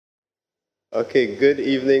Okay, good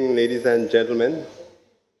evening, ladies and gentlemen.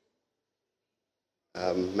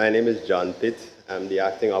 My name is John Pitt. I'm the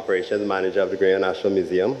acting operations manager of the Grenada National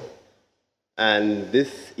Museum. And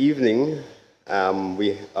this evening,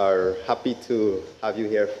 we are happy to have you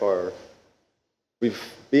here we've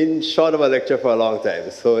been short of a lecture for a long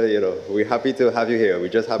time. So, we're happy to have you here. We're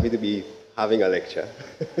just happy to be having a lecture.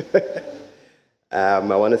 I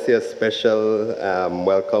want to say a special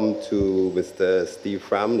welcome to Mr. Steve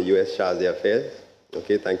Fram, the U.S. Chargé Affairs.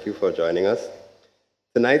 Okay, thank you for joining us.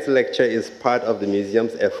 Tonight's lecture is part of the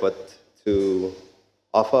museum's effort to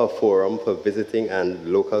offer a forum for visiting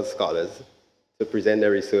and local scholars to present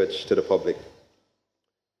their research to the public.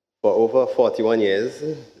 For over 41 years,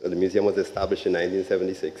 the museum was established in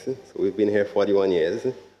 1976, so we've been here 41 years.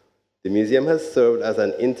 The museum has served as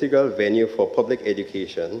an integral venue for public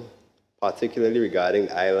education, particularly regarding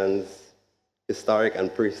the island's historic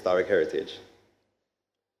and prehistoric heritage.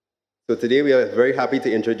 So today we are very happy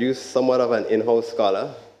to introduce somewhat of an in-house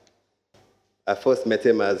scholar. I first met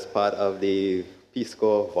him as part of the Peace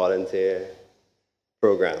Corps volunteer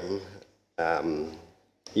program.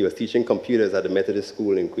 He was teaching computers at the Methodist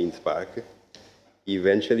School in Queen's Park. He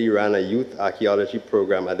eventually ran a youth archaeology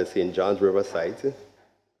program at the St. John's River site,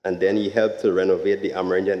 and then he helped to renovate the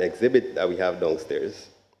Amerindian exhibit that we have downstairs.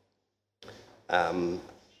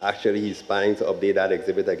 Actually, he's planning to update that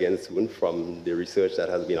exhibit again soon from the research that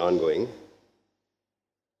has been ongoing.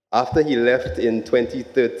 After he left in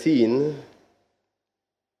 2013,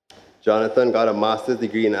 Jonathan got a master's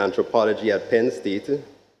degree in anthropology at Penn State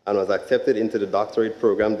and was accepted into the doctorate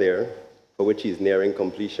program there, for which he's nearing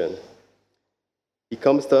completion. He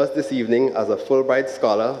comes to us this evening as a Fulbright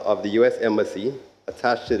Scholar of the U.S. Embassy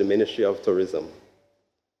attached to the Ministry of Tourism.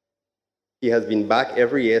 He has been back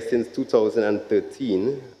every year since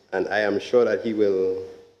 2013, and I am sure that he will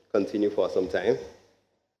continue for some time.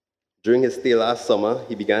 During his stay last summer,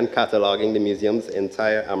 he began cataloging the museum's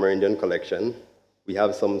entire Amerindian collection. We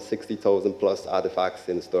have some 60,000 plus artifacts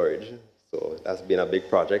in storage, so that's been a big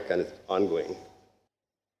project and it's ongoing.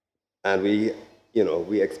 And we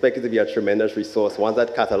expect it to be a tremendous resource. Once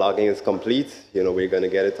that cataloging is complete, we're going to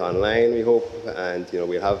get it online, we hope, and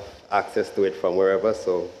we'll have access to it from wherever.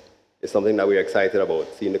 So it's something that we're excited about,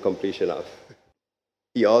 seeing the completion of.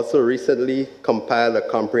 He also recently compiled a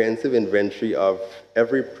comprehensive inventory of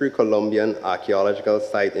every pre-Columbian archaeological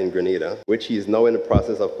site in Grenada, which he is now in the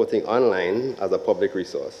process of putting online as a public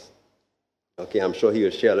resource. Okay, I'm sure he will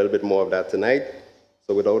share a little bit more of that tonight.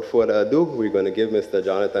 So without further ado, we're going to give Mr.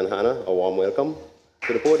 Jonathan Hanna a warm welcome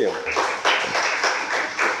to the podium.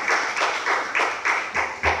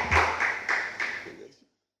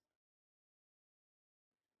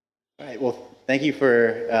 All right, well, thank you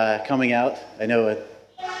for coming out. I know at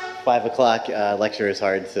 5 o'clock lecture is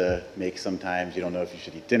hard to make sometimes. You don't know if you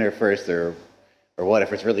should eat dinner first or what,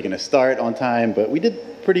 if it's really going to start on time, but we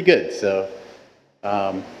did pretty good. So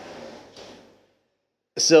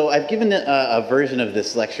I've given a version of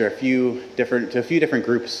this lecture to a few different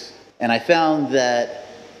groups, and I found that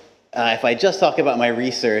if I just talk about my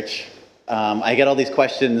research, I get all these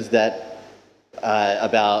questions about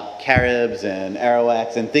Cairibes and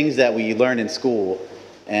Arawaks and things that we learn in school.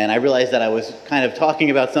 And I realized that I was kind of talking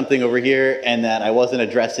about something over here and that I wasn't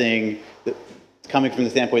addressing, coming from the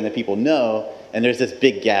standpoint that people know, and there's this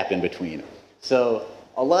big gap in between. So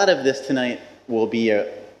a lot of this tonight will be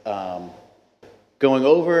going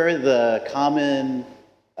over the common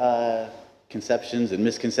conceptions and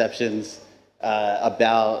misconceptions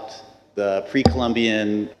about the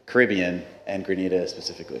pre-Columbian Caribbean and Grenada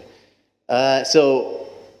specifically. So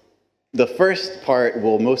the first part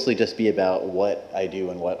will mostly just be about what I do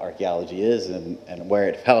and what archaeology is and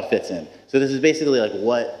how it fits in. So this is basically like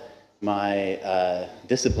what my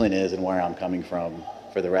discipline is and where I'm coming from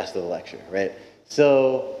for the rest of the lecture, right?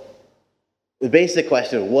 So the basic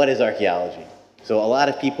question of what is archaeology? So a lot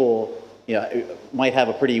of people might have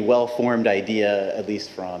a pretty well-formed idea, at least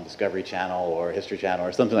from Discovery Channel or History Channel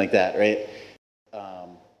or something like that, right?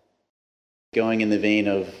 Going in the vein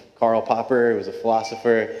of Karl Popper, who was a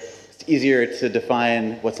philosopher, it's easier to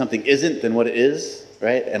define what something isn't than what it is,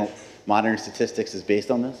 right? And modern statistics is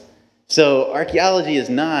based on this. So archaeology is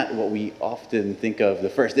not what we often think of the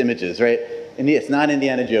first images, right? And it's not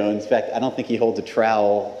Indiana Jones. In fact, I don't think he holds a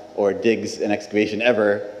trowel or digs an excavation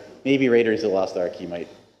ever. Maybe Raiders of the Lost Ark,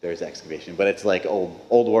 there's excavation, but it's like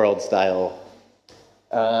old world style.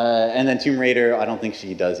 And then Tomb Raider, I don't think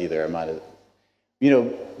she does either.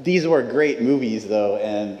 These were great movies though,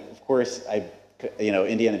 and of course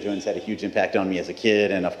Indiana Jones had a huge impact on me as a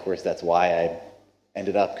kid, and of course that's why I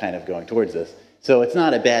ended up kind of going towards this. So it's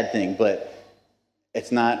not a bad thing, but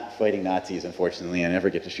It's not fighting Nazis, unfortunately. I never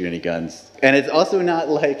get to shoot any guns. And it's also not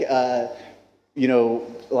like, you know,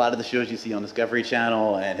 a lot of the shows you see on Discovery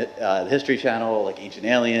Channel and the History Channel, like Ancient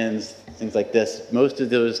Aliens, things like this. Most of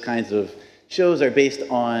those kinds of shows are based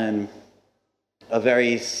on a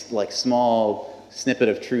very like small snippet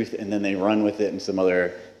of truth, and then they run with it in some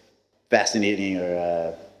other fascinating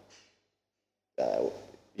or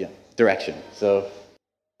direction. So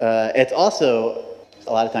it's also,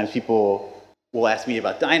 a lot of times people will ask me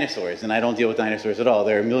about dinosaurs, and I don't deal with dinosaurs at all.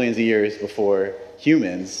 They're millions of years before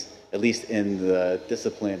humans, at least in the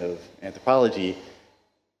discipline of anthropology.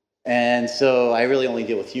 And so I really only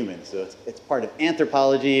deal with humans. So it's part of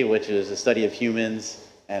anthropology, which is the study of humans,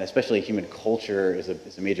 and especially human culture is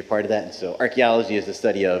a major part of that. And so archaeology is the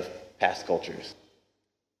study of past cultures.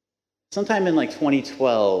 Sometime in like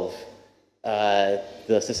 2012,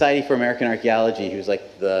 the Society for American Archaeology, who's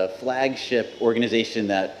like the flagship organization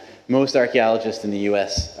that most archaeologists in the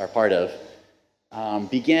US are part of,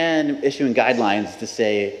 began issuing guidelines to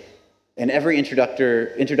say, in every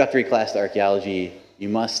introductory class to archaeology, you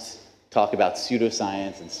must talk about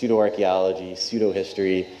pseudoscience and pseudoarchaeology,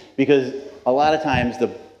 pseudohistory, because a lot of times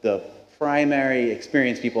the primary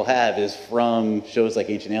experience people have is from shows like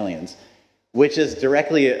Ancient Aliens, which is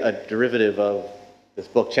directly a derivative of this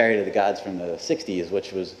book, Chariot of the Gods from the 60s,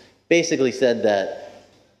 which was basically said that,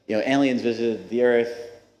 you know, aliens visited the Earth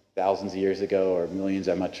thousands of years ago, or millions,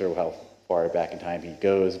 I'm not sure how far back in time he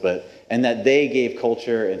goes, and that they gave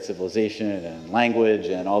culture and civilization and language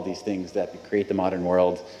and all these things that create the modern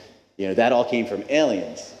world. You know, that all came from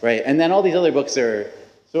aliens, right? And then all these other books are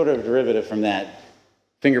sort of derivative from that.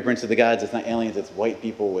 Fingerprints of the Gods, it's not aliens, it's white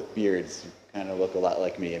people with beards who kind of look a lot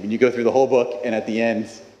like me. I mean, you go through the whole book, and at the end,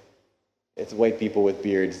 it's white people with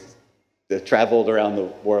beards that traveled around the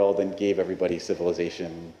world and gave everybody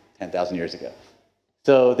civilization 10,000 years ago.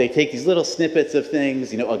 So they take these little snippets of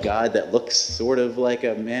things, you know, a god that looks sort of like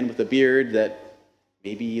a man with a beard that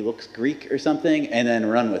maybe looks Greek or something, and then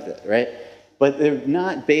run with it, right? But they're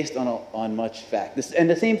not based on much fact. And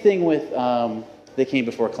the same thing with They Came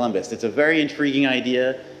Before Columbus. It's a very intriguing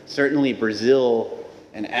idea. Certainly Brazil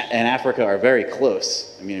and Africa are very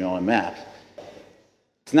close, I mean, on a map.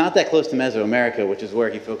 It's not that close to Mesoamerica, which is where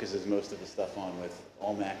he focuses most of the stuff on with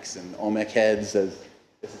Olmecs and Olmec heads. As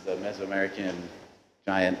this is a Mesoamerican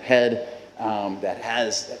giant head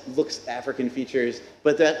that looks African features,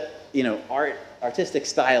 but that, you know, artistic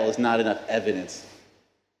style is not enough evidence,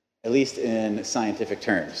 at least in scientific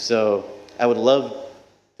terms. So I would love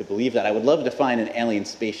to believe that. I would love to find an alien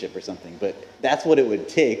spaceship or something, but that's what it would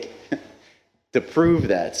take to prove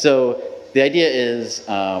that. So the idea is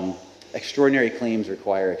extraordinary claims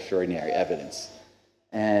require extraordinary evidence.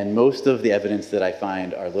 And most of the evidence that I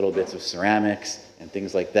find are little bits of ceramics and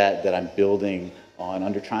things like that I'm building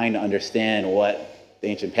on trying to understand what the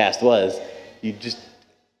ancient past was. You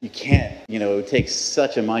can't, you know, it takes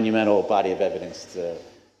such a monumental body of evidence to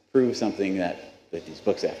prove something that these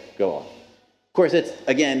books have to go on. Of course, it's,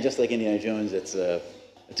 again, just like Indiana Jones, it's a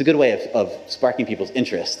good way of sparking people's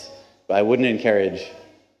interest, but I wouldn't encourage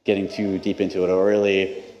getting too deep into it. It'll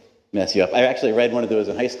really mess you up. I actually read one of those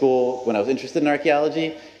in high school when I was interested in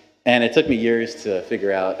archaeology, and it took me years to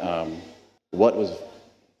figure out what was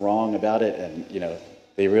wrong about it, and, you know,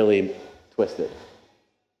 they really twisted.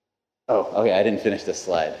 Oh, okay, I didn't finish this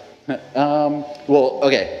slide. Well,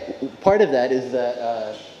 okay, part of that is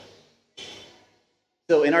that,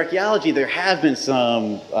 so in archaeology, there have been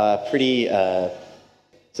some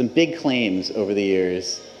some big claims over the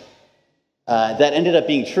years that ended up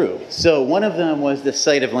being true. So one of them was the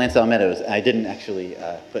site of Lansdowne Meadows. I didn't actually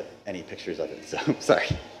put any pictures of it, so I'm sorry.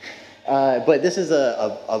 But this is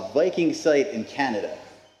a Viking site in Canada,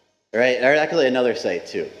 right? There's actually another site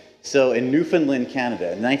too. So in Newfoundland,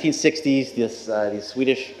 Canada, in the 1960s, these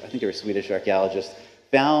Swedish, I think they were Swedish archaeologists,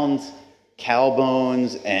 found cow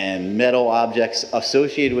bones and metal objects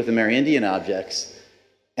associated with Amerindian objects,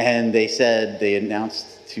 and they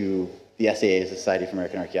announced to the SAA, Society for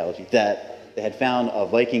American Archaeology, that they had found a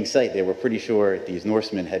Viking site. They were pretty sure these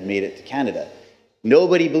Norsemen had made it to Canada.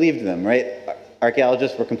 Nobody believed them, right?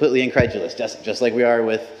 Archaeologists were completely incredulous, just like we are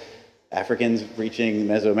with Africans reaching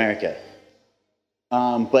Mesoamerica.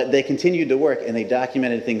 But they continued to work, and they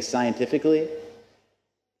documented things scientifically.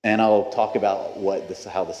 And I'll talk about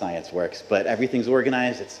how the science works. But everything's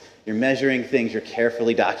organized. You're measuring things. You're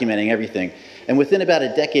carefully documenting everything. And within about a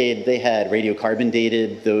decade, they had radiocarbon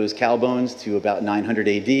dated those cow bones to about 900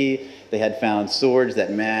 AD. They had found swords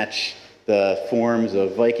that match the forms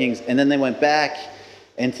of Vikings. And then they went back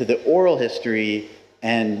into the oral history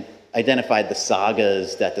and identified the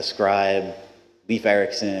sagas that describe Leif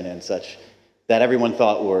Erikson and such that everyone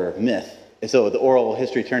thought were myth. So the oral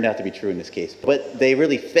history turned out to be true in this case. But they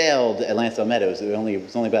really failed at Lansdowne Meadows. It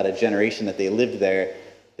was only about a generation that they lived there.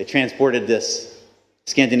 They transported this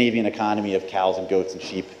Scandinavian economy of cows and goats and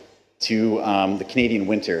sheep to the Canadian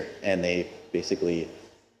winter, and they basically,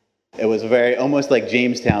 it was almost like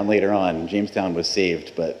Jamestown later on. Jamestown was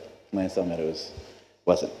saved, but Lansdowne Meadows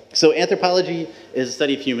wasn't. So anthropology is a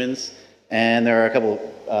study of humans, and there are a couple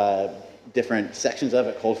different sections of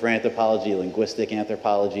it: cultural anthropology, linguistic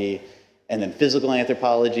anthropology, and then physical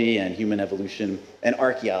anthropology and human evolution, and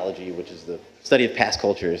archaeology, which is the study of past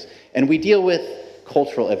cultures. And we deal with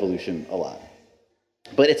cultural evolution a lot.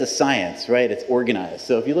 But it's a science, right? It's organized.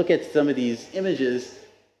 So if you look at some of these images,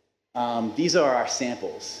 these are our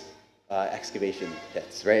samples, excavation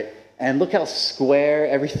pits, right? And look how square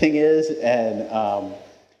everything is and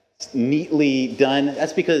neatly done.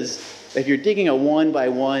 That's because if you're digging a 1 by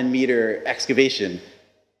 1 meter excavation,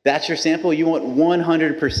 that's your sample. You want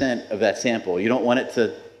 100% of that sample. You don't want it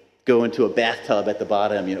to go into a bathtub at the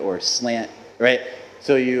bottom, or slant, right?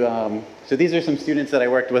 So so these are some students that I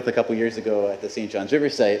worked with a couple years ago at the St. John's River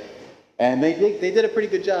site, and they did a pretty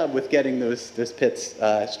good job with getting those pits,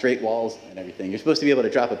 straight walls and everything. You're supposed to be able to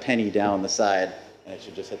drop a penny down the side, and it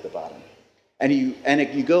should just hit the bottom. And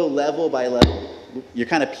if you go level by level, you're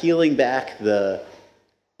kind of peeling back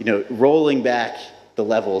rolling back the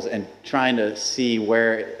levels and trying to see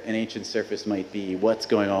where an ancient surface might be, what's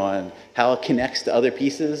going on, how it connects to other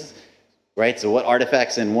pieces, right? So what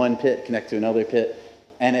artifacts in one pit connect to another pit,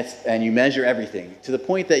 and you measure everything to the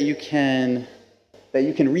point that you can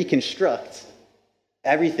reconstruct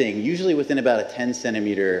everything, usually within about a 10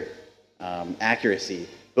 centimeter accuracy,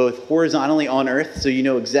 both horizontally on Earth, so you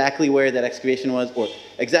know exactly where that excavation was, or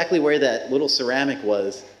exactly where that little ceramic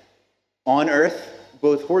was on Earth,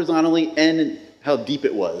 both horizontally and how deep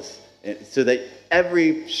it was, so that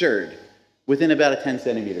every sherd within about a 10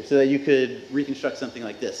 centimeter, so that you could reconstruct something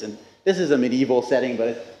like this. And this is a medieval setting,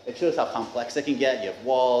 but it shows how complex it can get. You have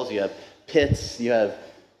walls, you have pits, you have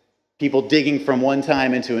people digging from one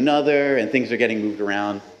time into another, and things are getting moved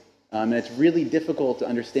around. And it's really difficult to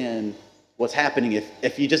understand what's happening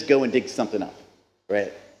if you just go and dig something up,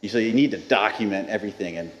 right? So you need to document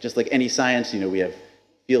everything. And just like any science, we have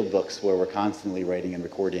field books where we're constantly writing and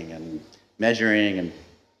recording and measuring, and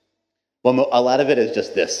well, a lot of it is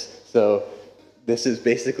just this. So this is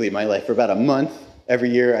basically my life. For about a month every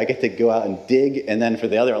year, I get to go out and dig, and then for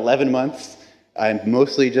the other 11 months, I'm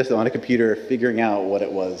mostly just on a computer figuring out what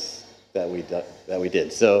it was that we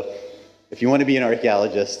did. So if you want to be an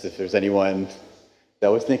archaeologist, if there's anyone that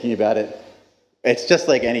was thinking about it, it's just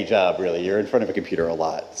like any job, really. You're in front of a computer a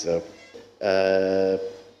lot. So,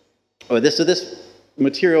 this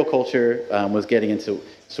material culture was getting into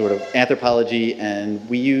sort of anthropology, and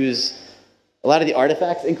we use a lot of the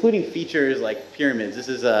artifacts, including features like pyramids. This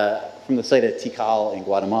is from the site at Tikal in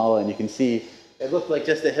Guatemala, and you can see it looked like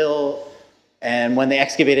just a hill, and when they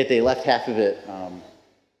excavated, they left half of it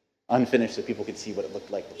unfinished so people could see what it looked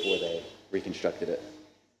like before they reconstructed it.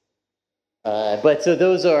 But so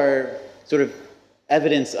those are sort of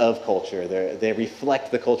evidence of culture. They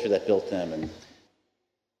reflect the culture that built them. And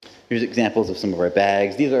here's examples of some of our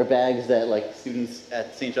bags. These are bags that students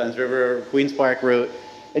at St. John's River, Queen's Park wrote.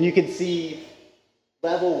 And you can see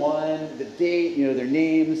level 1, the date, their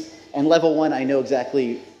names. And level 1, I know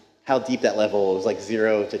exactly how deep that level is, like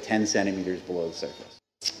 0 to 10 centimeters below the surface.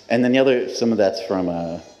 And then some of that's from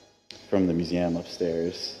the museum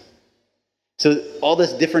upstairs. So all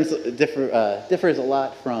this differs a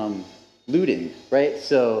lot from looting, right?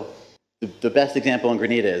 So the best example in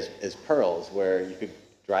Grenada is pearls, where you could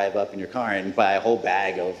drive up in your car and buy a whole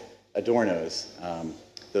bag of adornos.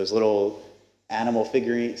 Those little animal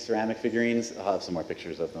ceramic figurines, I'll have some more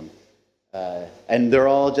pictures of them. And they're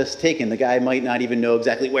all just taken. The guy might not even know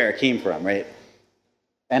exactly where it came from, right?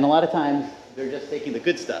 And a lot of times, they're just taking the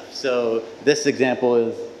good stuff. So this example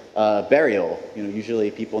is burial.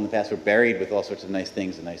 Usually people in the past were buried with all sorts of nice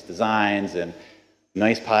things and nice designs and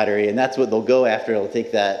nice pottery, and that's what they'll go after. They'll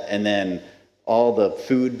take that, and then all the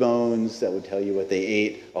food bones that would tell you what they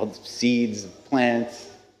ate, all the seeds, plants,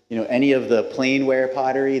 any of the plainware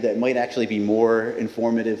pottery that might actually be more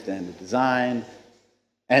informative than the design,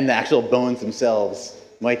 and the actual bones themselves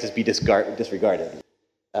might just be disregarded.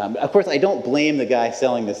 Of course, I don't blame the guy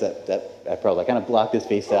selling this at Pearl. I kind of blocked his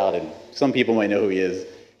face out, and some people might know who he is.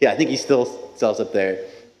 Yeah, I think he still sells up there.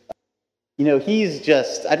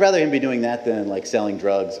 I'd rather him be doing that than selling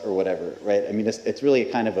drugs or whatever, right? I mean, it's really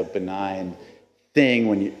kind of a benign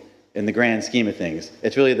thing in the grand scheme of things.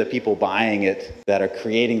 It's really the people buying it that are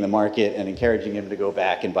creating the market and encouraging him to go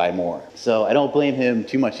back and buy more. So I don't blame him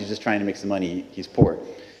too much. He's just trying to make some money. He's poor.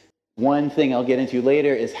 One thing I'll get into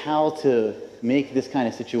later is how to make this kind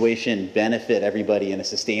of situation benefit everybody in a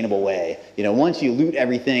sustainable way. Once you loot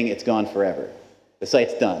everything, it's gone forever. The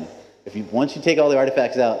site's done. Once you take all the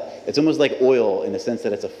artifacts out, it's almost like oil in the sense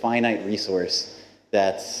that it's a finite resource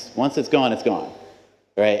that's, once it's gone,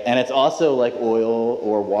 right? And it's also like oil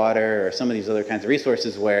or water or some of these other kinds of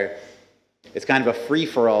resources where it's kind of a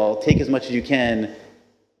free-for-all, take as much as you can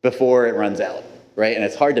before it runs out, right? And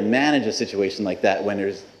it's hard to manage a situation like that when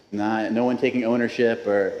there's no one taking ownership,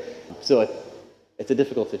 so it's a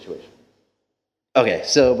difficult situation. Okay,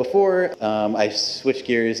 so before I switch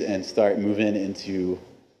gears and start moving into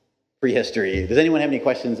prehistory, does anyone have any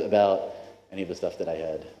questions about any of the stuff that I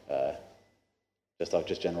had?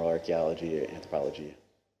 Just general archaeology or anthropology.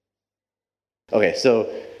 Okay,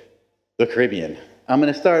 so the Caribbean. I'm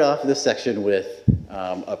going to start off this section with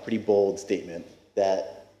a pretty bold statement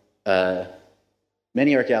that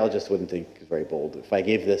many archaeologists wouldn't think is very bold. If I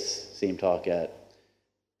gave this same talk at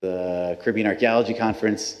the Caribbean Archaeology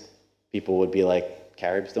Conference, people would be like,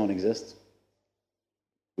 Caribes don't exist?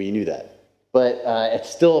 We knew that. But it's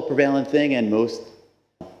still a prevalent thing, and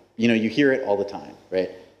you hear it all the time,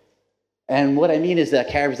 right? And what I mean is that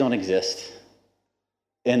Caribes don't exist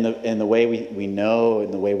in the way we know,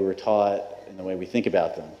 in the way we were taught, in the way we think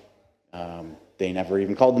about them. They never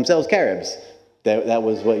even called themselves Caribes. That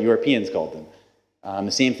was what Europeans called them.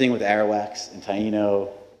 The same thing with Arawaks and Taino,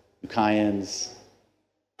 Ukians,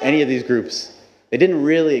 any of these groups. They didn't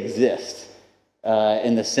really exist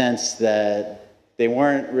in the sense that they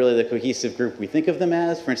weren't really the cohesive group we think of them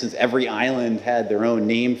as. For instance, every island had their own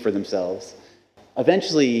name for themselves.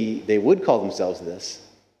 Eventually, they would call themselves this,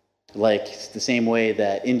 like the same way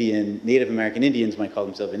that Native American Indians might call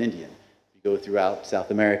themselves an Indian. You go throughout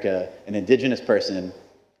South America, an indigenous person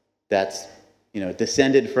that's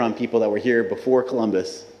descended from people that were here before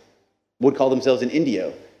Columbus would call themselves an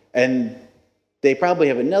Indio. And they probably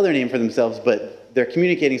have another name for themselves, but they're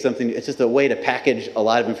communicating something. It's just a way to package a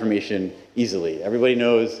lot of information easily. Everybody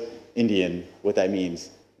knows Indian, what that means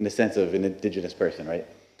in the sense of an indigenous person, right?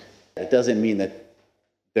 It doesn't mean that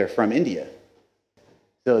they're from India.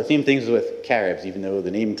 So the same things with Caribs, even though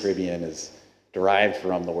the name Caribbean is derived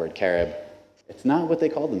from the word Carib. It's not what they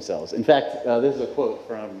called themselves. In fact, this is a quote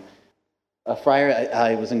from a friar.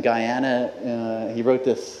 I was in Guyana. He wrote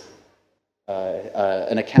this,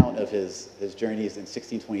 an account of his journeys in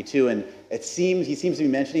 1622, and he seems to be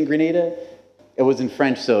mentioning Grenada. It was in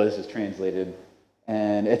French, so this is translated.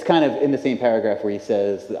 And it's kind of in the same paragraph where he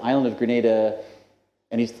says, the island of Grenada,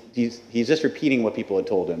 and he's just repeating what people had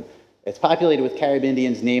told him. It's populated with Cairibe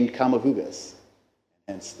Indians named Camahoogas,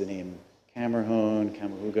 hence the name Camerhogne,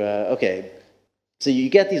 Camahooga. Okay, so you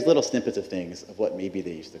get these little snippets of things of what maybe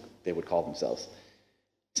they would call themselves.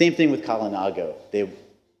 Same thing with Kalinago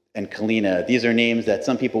and Kalina. These are names that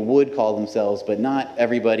some people would call themselves, but not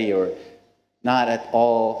everybody, or not at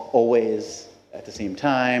all, always at the same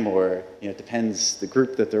time, or it depends the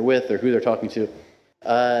group that they're with or who they're talking to.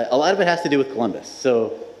 A lot of it has to do with Columbus.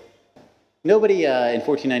 So nobody in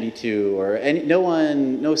 1492 or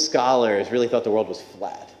no scholars really thought the world was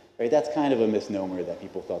flat, right? That's kind of a misnomer that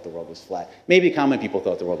people thought the world was flat. Maybe common people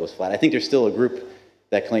thought the world was flat. I think there's still a group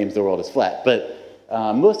that claims the world is flat, but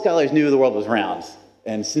most scholars knew the world was round.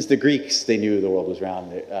 And since the Greeks, they knew the world was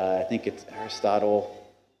round. I think it's Aristotle,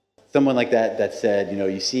 someone like that said,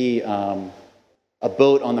 you see a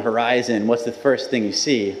boat on the horizon, what's the first thing you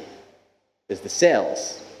see? Is the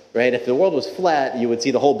sails, right? If the world was flat, you would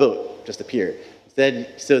see the whole boat just appear.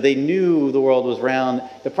 Instead, so they knew the world was round.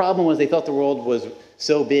 The problem was they thought the world was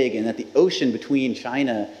so big and that the ocean between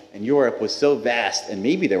China and Europe was so vast, and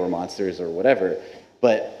maybe there were monsters or whatever,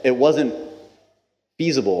 but it wasn't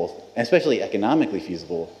feasible, especially economically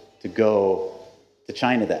feasible, to go to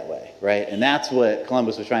China that way, right? And that's what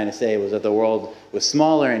Columbus was trying to say, was that the world was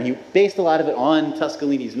smaller, and he based a lot of it on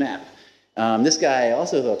Tuscalini's map. This guy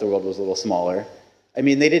also thought the world was a little smaller. I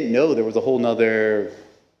mean, they didn't know there was a whole nother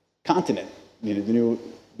continent, the new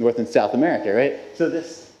North and South America, right? So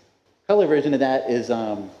this color version of that is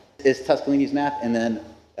Tuscalini's map, and then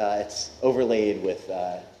it's overlaid with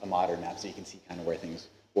a modern map, so you can see kind of where things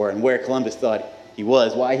were and where Columbus thought he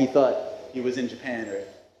was, why he thought he was in Japan,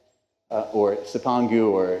 or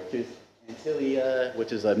Cipangu, or Antilia,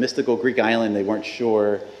 which is a mystical Greek island. They weren't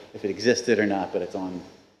sure if it existed or not, but it's on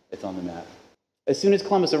the map. As soon as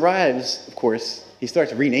Columbus arrives, of course, he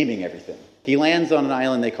starts renaming everything. He lands on an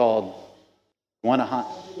island they called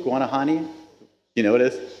Guanahani. You know what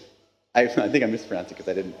it is? I think I mispronounced it because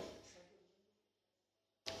I didn't.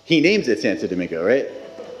 He names it Santo Domingo, right?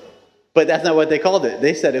 But that's not what they called it.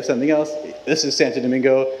 They said it was something else. This is Santo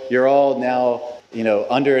Domingo. You're all now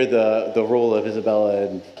under the rule of Isabella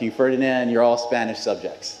and King Ferdinand, you're all Spanish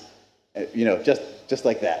subjects. Just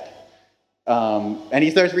like that. And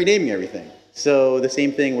he starts renaming everything. So the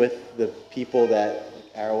same thing with the people that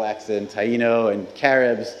Arawaks and Taino and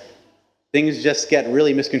Caribs, things just get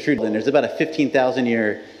really misconstrued. And there's about a 15,000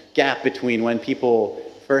 year gap between when people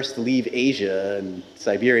first leave Asia and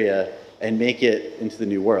Siberia and make it into the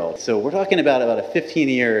New World. So we're talking about a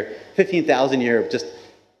 15,000 year just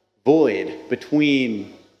void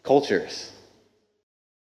between cultures.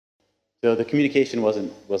 So the communication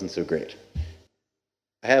wasn't so great.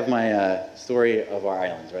 I have my story of our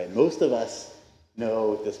islands, right? Most of us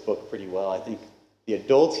know this book pretty well. I think the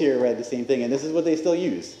adults here read the same thing, and this is what they still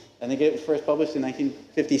use. I think it was first published in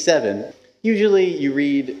 1957. Usually you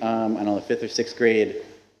read, I don't know, 5th or 6th grade,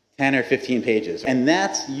 10 or 15 pages. And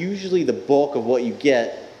that's usually the bulk of what you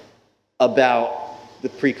get about the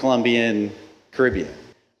pre-Columbian Caribbean.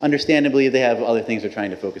 Understandably, they have other things they're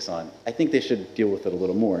trying to focus on. I think they should deal with it a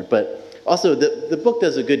little more. But also, the book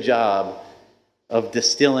does a good job of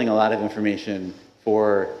distilling a lot of information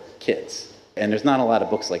for kids. And there's not a lot of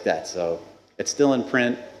books like that, so it's still in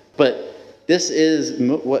print. But this is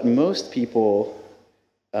what most people,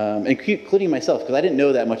 including myself, because I didn't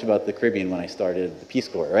know that much about the Caribbean when I started the Peace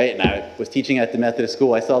Corps, right? And I was teaching at the Methodist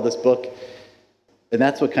school. I saw this book, and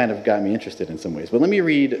that's what kind of got me interested in some ways. But let me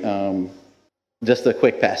read just a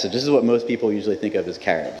quick passage. This is what most people usually think of as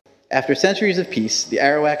Caribs. After centuries of peace, the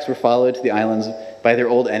Arawaks were followed to the islands by their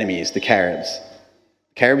old enemies, the Caribs.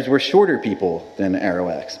 Caribs were shorter people than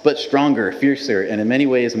Arawaks, but stronger, fiercer, and in many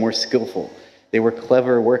ways more skillful. They were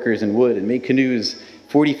clever workers in wood and made canoes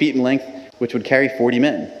 40 feet in length, which would carry 40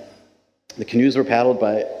 men. The canoes were paddled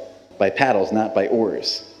by paddles, not by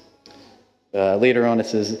oars. Later on, it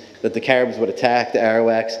says that the Caribs would attack the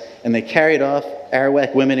Arawaks, and they carried off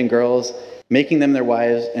Arawak women and girls, making them their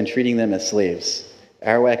wives and treating them as slaves.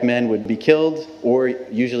 Arawak men would be killed or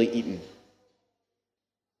usually eaten.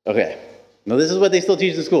 Okay, now this is what they still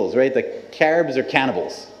teach in schools, right? The Caribs are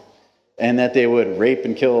cannibals, and that they would rape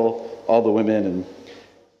and kill all the women. And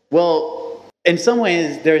well, in some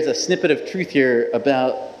ways, there's a snippet of truth here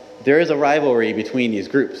about there is a rivalry between these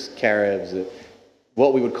groups, Caribs,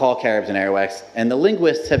 what we would call Caribs and Arawaks, and the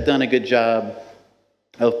linguists have done a good job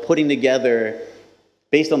of putting together,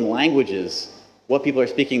 based on the languages, what people are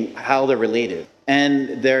speaking, how they're related.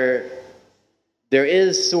 And there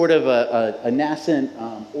is sort of a nascent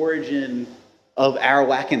origin of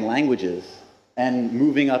Arawakan languages and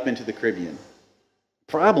moving up into the Caribbean.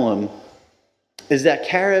 Problem is that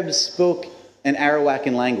Caribs spoke an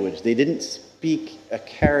Arawakan language. They didn't speak a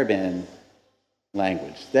Caribbean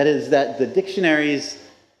language. That is, that the dictionaries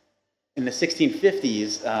in the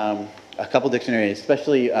 1650s, a couple dictionaries,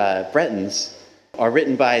 especially Bretons, are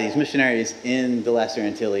written by these missionaries in the Lesser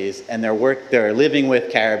Antilles, and they're living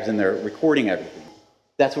with Caribs and they're recording everything.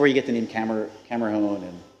 That's where you get the name Camerhogne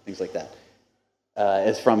and things like that.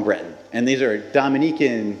 It's from Breton. And these are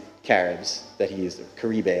Dominican Caribs that he used, or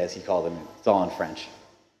Cairibe as he called them. It's all in French.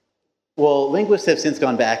 Well, linguists have since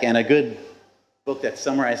gone back, and a good book that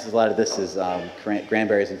summarizes a lot of this is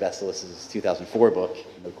Granberry's and Vasilis' 2004 book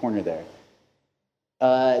in the corner there.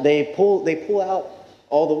 They pull out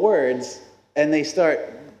all the words and they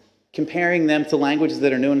start comparing them to languages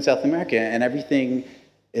that are known in South America, and everything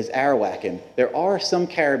is Arawakan. There are some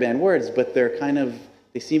Caribbean words, but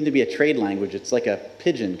they seem to be a trade language. It's like a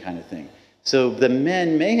pidgin kind of thing. So the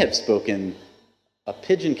men may have spoken a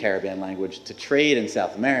pidgin Caribbean language to trade in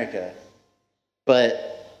South America,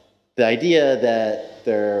 but the idea that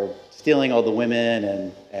they're stealing all the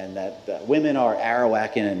women and that the women are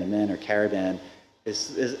Arawakan and the men are Caribbean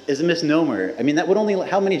is a misnomer. I mean, that would only,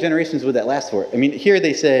 how many generations would that last for? I mean, here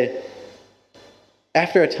they say,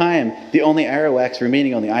 after a time, the only Arawaks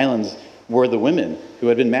remaining on the islands were the women who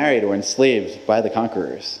had been married or enslaved by the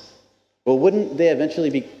conquerors. Well, wouldn't they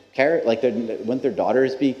eventually be Carib? Like, wouldn't their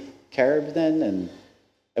daughters be Caribs then? And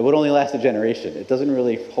it would only last a generation. It doesn't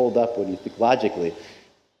really hold up when you think logically.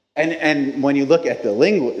 And when you look at the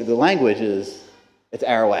languages, it's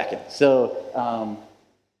Arawakan. So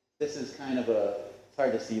this is kind of it's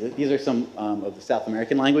hard to see. These are some of the South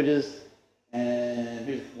American languages. And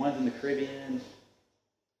here's ones in the Caribbean.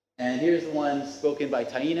 And here's the one spoken by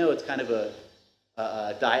Taino. It's kind of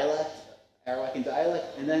a dialect, Arawakan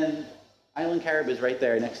dialect. And then Island Carib is right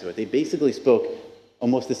there next to it. They basically spoke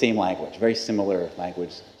almost the same language, very similar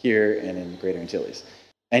language here and in Greater Antilles.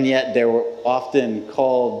 And yet they were often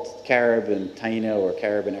called Carib and Taino or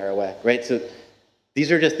Carib and Arawak, right? So these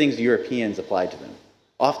are just things Europeans applied to them.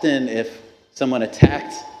 Often if someone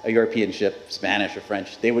attacked a European ship, Spanish or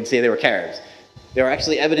French, they would say they were Caribs. There are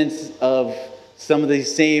actually evidence of some of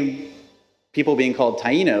these same people being called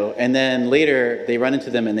Taino, and then later they run into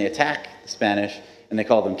them and they attack the Spanish, and they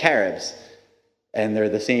call them Caribs, and they're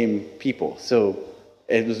the same people. So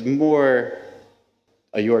it was more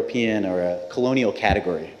a European or a colonial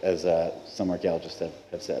category, as some archaeologists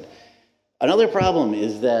have said. Another problem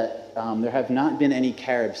is that there have not been any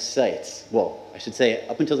Carib sites. Well, I should say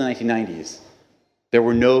up until the 1990s, there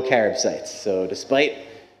were no Carib sites. So despite,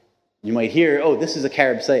 you might hear, oh, this is a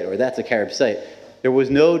Carib site or that's a Carib site, there was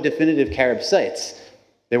no definitive Carib sites.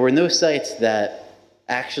 There were no sites that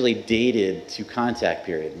actually dated to contact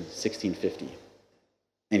period in 1650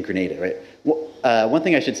 in Grenada, right? One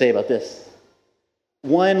thing I should say about this,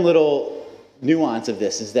 one little nuance of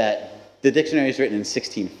this is that the dictionary is written in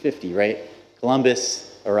 1650, right?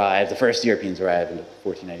 Columbus arrived, the first Europeans arrived in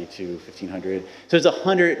 1492, 1500. So there's a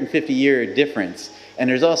 150-year difference. And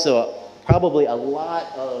there's also probably a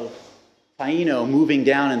lot of Taino moving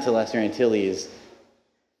down into Lesser Antilles,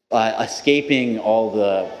 escaping all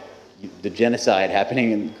the genocide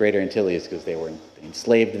happening in Greater Antilles because they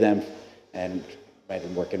enslaved them and made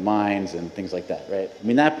them work in mines and things like that, right? I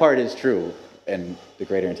mean, that part is true in the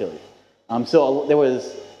Greater Antilles. So there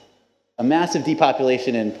was a massive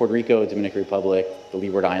depopulation in Puerto Rico, Dominican Republic, the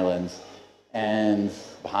Leeward Islands, and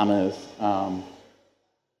Bahamas. So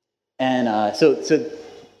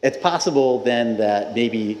it's possible then that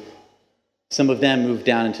maybe some of them moved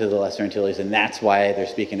down into the Lesser Antilles, and that's why they're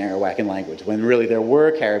speaking Arawakan language, when really there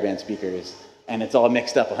were Caribbean speakers, and it's all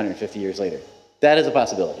mixed up 150 years later. That is a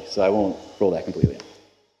possibility, so I won't rule that completely out.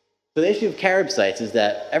 So the issue of Carib sites is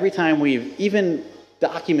that every time even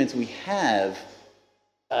documents we have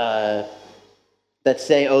that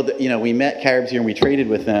say, oh, we met Caribs here and we traded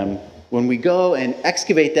with them, when we go and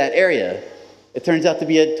excavate that area, it turns out to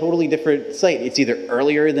be a totally different site. It's either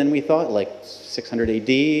earlier than we thought, like 600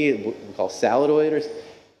 AD, what we call Saladoid,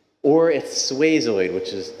 or it's Suezoid,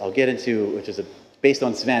 which is, I'll get into, which is based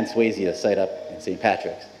on Svan Swayze, a site up in St.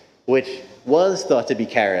 Patrick's, which was thought to be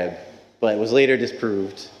Carib, but was later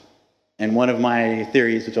disproved. And one of my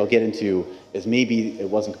theories, which I'll get into, is maybe it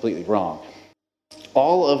wasn't completely wrong.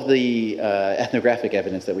 All of the ethnographic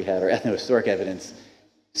evidence that we had, or ethnohistoric evidence,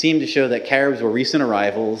 seemed to show that Caribs were recent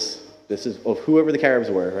arrivals. This is of whoever the Caribs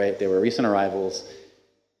were, right? They were recent arrivals.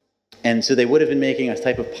 And so they would have been making a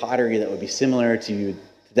type of pottery that would be similar to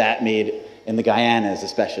that made in the Guyanas,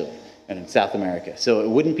 especially, and in South America. So it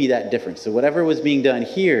wouldn't be that different. So whatever was being done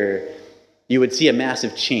here, you would see a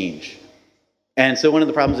massive change. And so one of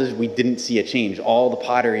the problems is we didn't see a change. All the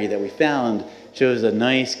pottery that we found shows a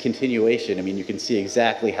nice continuation. I mean, you can see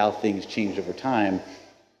exactly how things changed over time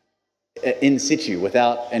in situ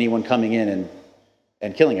without anyone coming in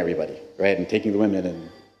and killing everybody, right? And taking the women and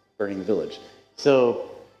burning the village. So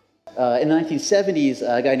in the 1970s,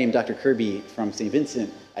 a guy named Dr. Kirby from St.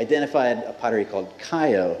 Vincent identified a pottery called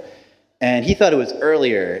Caio, and he thought it was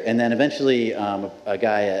earlier. And then eventually a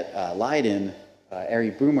guy at Leiden,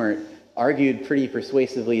 Ari Brumert, argued pretty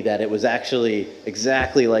persuasively that it was actually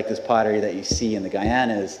exactly like this pottery that you see in the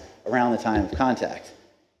Guyanas around the time of contact.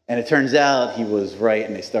 And it turns out he was right,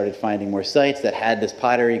 and they started finding more sites that had this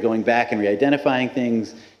pottery going back and re-identifying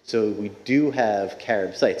things. So we do have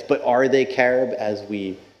Carib sites. But are they Carib as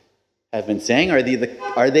we have been saying? Are they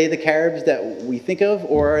the Caribs that we think of,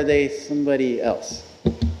 or are they somebody else?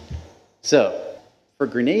 So for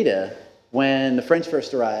Grenada, when the French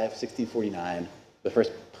first arrived, 1649, the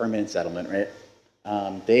first permanent settlement, right?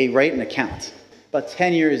 They write an account about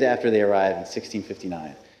 10 years after they arrived in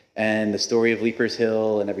 1659. And the story of Leapers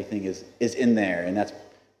Hill and everything is in there. And that's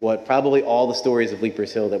what probably all the stories of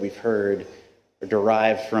Leapers Hill that we've heard are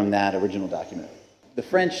derived from that original document. The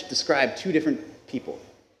French describe two different people.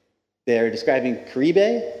 They're describing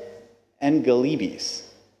Cairibe and Galibis.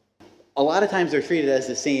 A lot of times they're treated as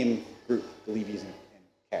the same group, Galibis and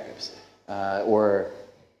Caribs. Or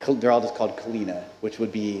they're all just called Kalina, which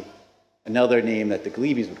would be another name that the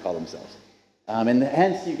Galibis would call themselves. And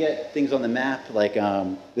hence you get things on the map, like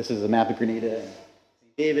this is a map of Grenada and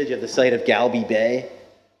St. David. You have the site of Galbi Bay,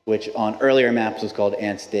 which on earlier maps was called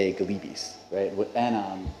Anse de Galibis, right?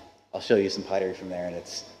 And I'll show you some pottery from there, and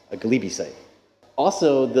it's a Galibi site.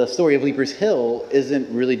 Also, the story of Leapers Hill isn't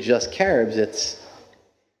really just Caribs, it's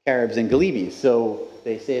Caribs and Galibis. So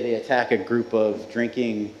they say they attack a group of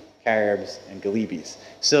drinking Caribs and Galibis.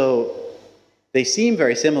 So they seem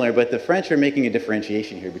very similar, but the French are making a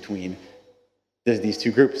differentiation here between these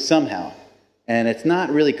two groups somehow. And it's not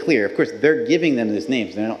really clear. Of course, they're giving them these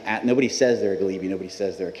names. Nobody says they're a Galibi, nobody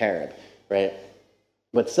says they're a Carib, right?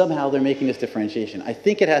 But somehow they're making this differentiation. I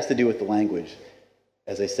think it has to do with the language.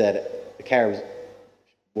 As I said, the Caribs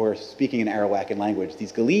were speaking an Arawakan language.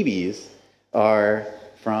 These Galibis are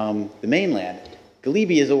from the mainland.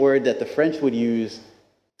 Galibi is a word that the French would use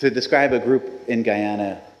to describe a group in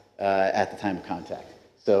Guyana at the time of contact.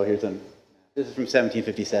 So this is from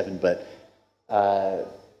 1757, but,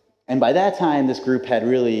 and by that time, this group had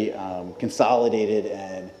really consolidated,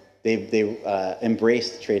 and they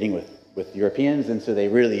embraced trading with Europeans, and so they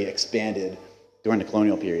really expanded during the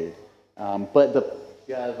colonial period. But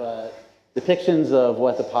you have depictions of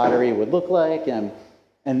what the pottery would look like, and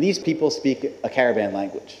these people speak a Cairibean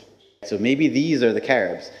language. So maybe these are the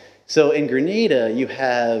Caribs. So in Grenada, you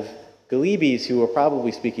have Galibis who are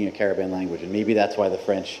probably speaking a Cairibean language, and maybe that's why the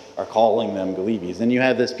French are calling them Galibis. And you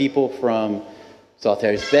have this people from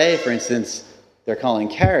Salters Bay, for instance, they're calling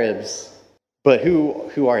Caribs, but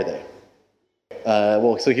who are they?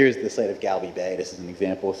 Well, so here's the site of Galbi Bay. This is an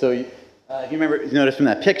example. So you notice from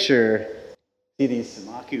that picture, see these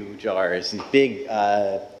samaku jars, these big,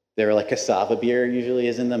 they're like cassava beer usually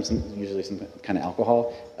is in them, usually some kind of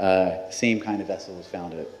alcohol. Same kind of vessel was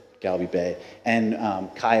found at Galbi Bay. And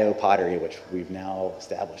Caio pottery, which we've now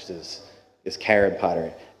established is Cairibe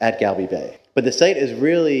pottery at Galbi Bay. But the site is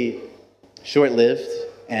really short-lived,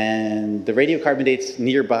 and the radiocarbon dates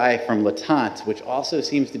nearby from Latente, which also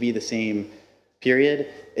seems to be the same period,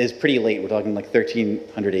 is pretty late. We're talking like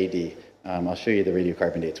 1300 AD. I'll show you the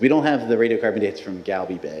radiocarbon dates. We don't have the radiocarbon dates from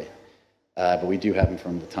Galbi Bay, but we do have them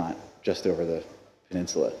from Latente, just over the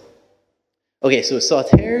peninsula. Okay, so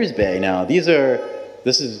Salters Bay now. This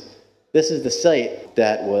is the site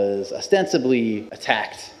that was ostensibly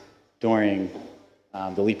attacked during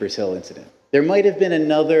the Leapers Hill incident. There might have been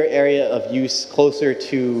another area of use closer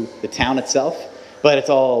to the town itself, but it's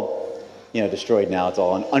all destroyed now. It's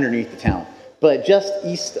all underneath the town. But just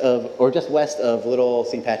east of, or just west of Little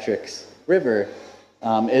St. Patrick's River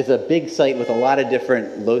is a big site with a lot of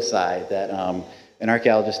different loci that an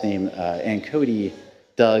archaeologist named Ann Cody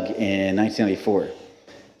dug in 1994.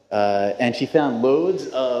 And she found loads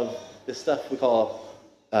of the stuff we call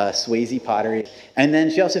Swayze pottery. And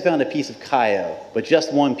then she also found a piece of Caio, but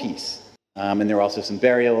just one piece. And there were also some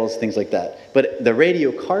burials, things like that. But the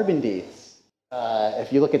radiocarbon dates,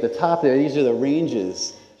 if you look at the top there, these are the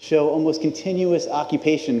ranges, show almost continuous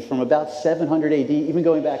occupation from about 700 AD, even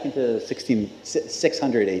going back into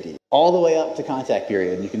 600 AD, all the way up to contact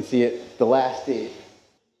period. And you can see it, the last date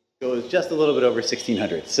goes just a little bit over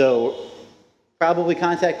 1600. So probably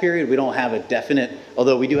contact period. We don't have a definite,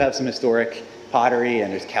 although we do have some historic pottery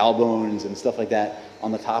and there's cow bones and stuff like that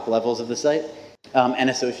on the top levels of the site, and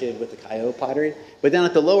associated with the Caio pottery. But down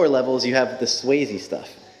at the lower levels, you have the Swayze stuff.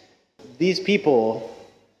 These people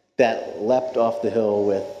that leapt off the hill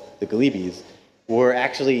with the Galibis were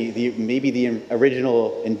actually maybe the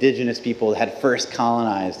original indigenous people that had first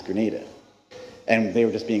colonized Grenada. And they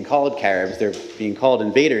were just being called Caribs. They're being called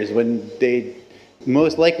invaders when they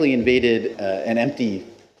most likely invaded an empty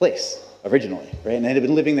place originally, right? And they had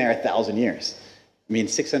been living there 1,000 years. I mean,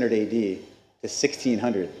 600 AD to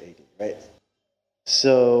 1600 AD, right?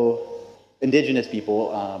 So indigenous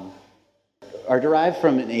people are derived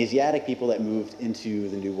from an Asiatic people that moved into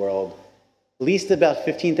the New World at least about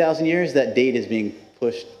 15,000 years. That date is being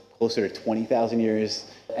pushed closer to 20,000 years.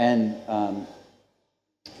 And,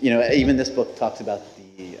 even this book talks about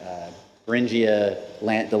the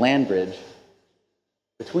Beringia the land bridge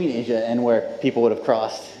between Asia and where people would have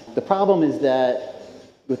crossed. The problem is that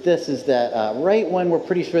with this is that right when we're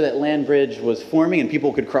pretty sure that land bridge was forming and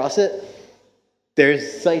people could cross it,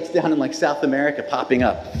 there's sites down in like South America popping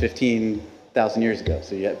up 15,000 years ago.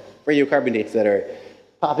 So you have radiocarbon dates that are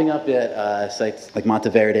popping up at sites like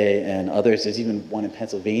Monteverde and others. There's even one in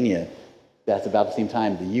Pennsylvania that's about the same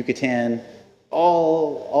time. The Yucatan,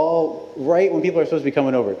 all right when people are supposed to be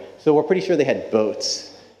coming over. So we're pretty sure they had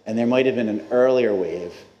boats, and there might have been an earlier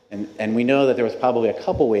wave. And we know that there was probably a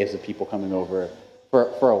couple waves of people coming over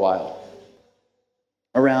for a while.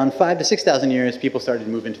 Around 5,000 to 6,000 years, people started to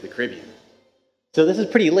move into the Caribbean. So this is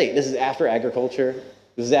pretty late. This is after agriculture.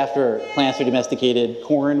 This is after plants are domesticated.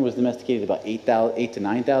 Corn was domesticated about 8,000 to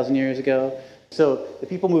 9,000 years ago. So the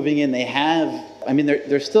people moving in,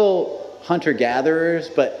 they're still hunter-gatherers,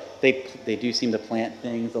 but they do seem to plant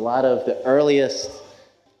things. A lot of the earliest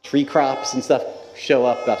tree crops and stuff show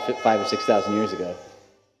up about 5,000 or 6,000 years ago.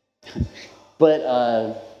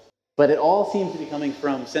 But it all seems to be coming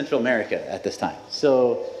from Central America at this time.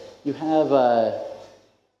 So you have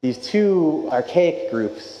these two archaic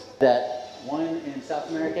groups, one in South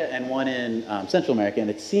America and one in Central America. And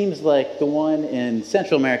it seems like the one in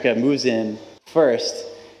Central America moves in first.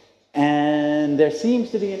 And there seems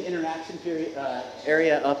to be an interaction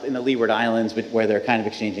area up in the Leeward Islands where they're kind of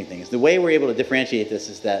exchanging things. The way we're able to differentiate this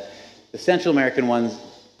is that the Central American ones,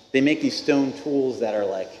 they make these stone tools that are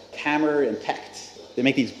like hammer and pecked. they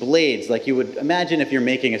make these blades like you would imagine if you're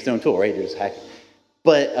making a stone tool, right? You're just hacking.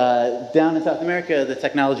 But down in South America, the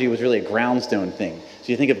technology was really a groundstone thing.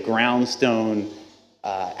 So you think of groundstone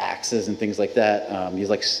axes and things like that, these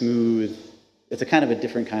like smooth, it's a kind of a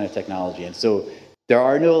different kind of technology. And so there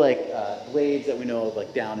are no like blades that we know of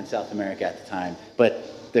like down in South America at the time,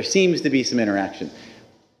 but there seems to be some interaction.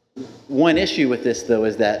 One issue with this though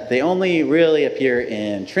is that they only really appear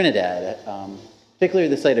in Trinidad, particularly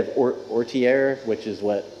the site of Ortier, which is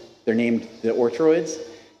what they're named the Ortroids.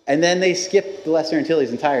 And then they skip the Lesser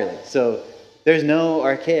Antilles entirely. So there's no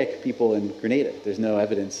archaic people in Grenada. There's no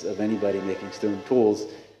evidence of anybody making stone tools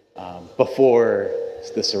before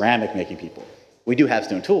the ceramic making people. We do have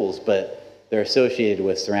stone tools, but they're associated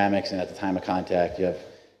with ceramics, and at the time of contact, you have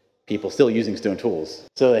people still using stone tools.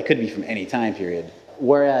 So that could be from any time period.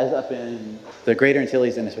 Whereas up in the Greater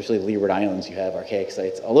Antilles, and especially the Leeward Islands, you have archaic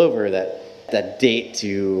sites all over that date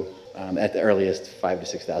to, at the earliest, 5,000 to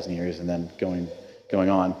 6,000 years, and then going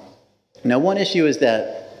on. Now, one issue is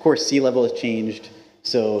that, of course, sea level has changed,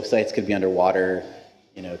 so sites could be underwater.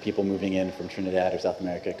 You know, people moving in from Trinidad or South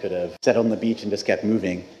America could have settled on the beach and just kept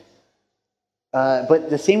moving. But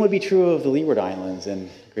the same would be true of the Leeward Islands and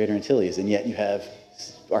Greater Antilles, and yet you have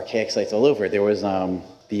archaic sites all over. There was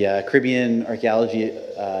the Caribbean Archaeology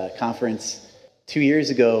Conference 2 years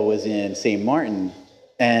ago was in St. Martin,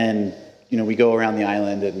 and you know, we go around the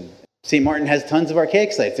island, and St. Martin has tons of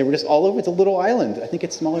archaic sites. They were just all over. It's a little island. I think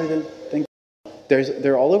it's smaller than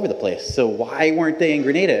they're all over the place. So why weren't they in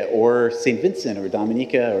Grenada or St. Vincent or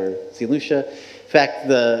Dominica or St. Lucia? In fact,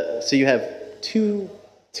 so you have two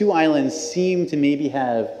islands seem to maybe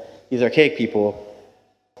have these archaic people,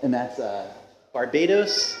 and that's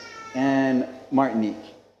Barbados and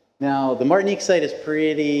Martinique. Now, the Martinique site is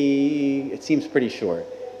it seems pretty short.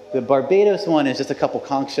 The Barbados one is just a couple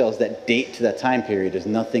conch shells that date to that time period. There's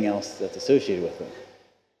nothing else that's associated with them.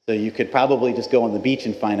 So you could probably just go on the beach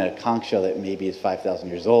and find a conch shell that maybe is 5,000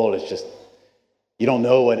 years old. It's just, you don't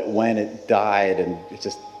know when it died, and it's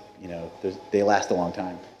just, you know, they last a long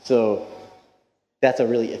time. So that's a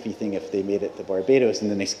really iffy thing if they made it to Barbados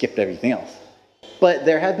and then they skipped everything else. But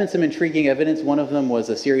there have been some intriguing evidence. One of them was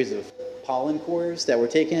a series of pollen cores that were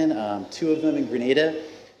taken, 2 of them in Grenada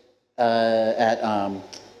at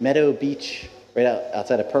Meadow Beach, right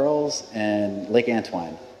outside of Pearls, and Lake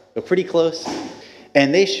Antoine. So pretty close.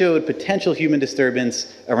 And they showed potential human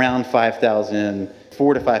disturbance around 4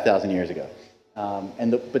 to 5,000 years ago.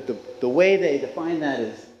 But the way they define that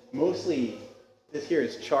is mostly, this here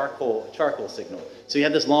is charcoal signal. So you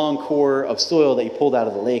have this long core of soil that you pulled out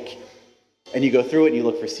of the lake, and you go through it and you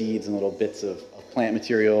look for seeds and little bits of plant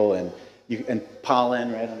material and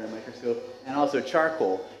pollen right under a microscope, and also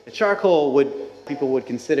charcoal. The charcoal people would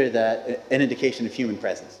consider that an indication of human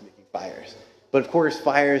presence, making fires. But of course,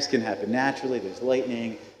 fires can happen naturally. There's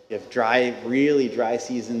lightning. You have really dry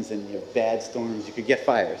seasons, and you have bad storms. You could get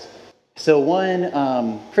fires. So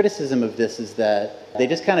one criticism of this is that they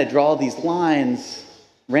just kind of draw these lines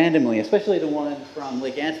randomly, especially the one from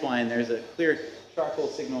Lake Antoine. There's a clear charcoal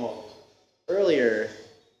signal earlier,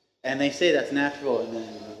 and they say that's natural, and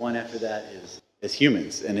then the one after that is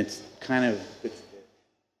humans. And it's kind of,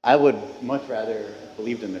 I would much rather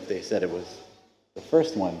believe them if they said it was the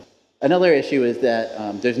first one. Another issue is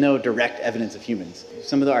that there's no direct evidence of humans.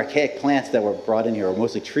 Some of the archaic plants that were brought in here are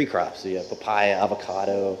mostly tree crops. So you have papaya,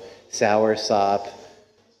 avocado, sour sop.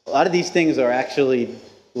 A lot of these things are actually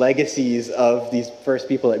legacies of these first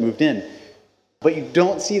people that moved in. But you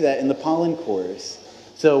don't see that in the pollen cores.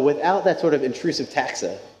 So without that sort of intrusive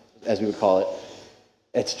taxa, as we would call it,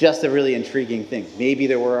 it's just a really intriguing thing. Maybe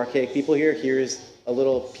there were archaic people here. Here's a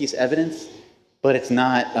little piece of evidence, but it's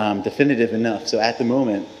not definitive enough. So at the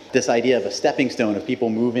moment, this idea of a stepping stone of people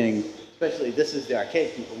moving, especially this is the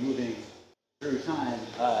archaic people moving through time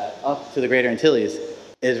up to the Greater Antilles,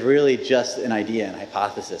 is really just an idea and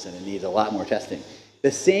hypothesis, and it needs a lot more testing.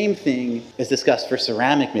 The same thing is discussed for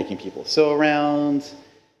ceramic making people. So around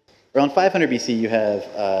 500 BC, you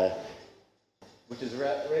have, which is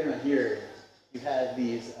right around here, you have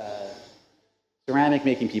these ceramic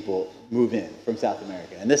making people move in from South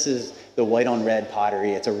America. And this is the white on red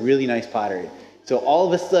pottery. It's a really nice pottery. So all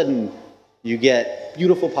of a sudden, you get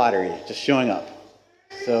beautiful pottery just showing up.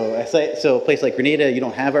 So a place like Grenada, you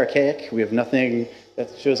don't have archaic. We have nothing that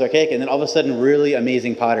shows archaic. And then all of a sudden, really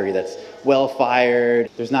amazing pottery that's well fired.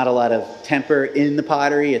 There's not a lot of temper in the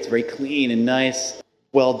pottery. It's very clean and nice,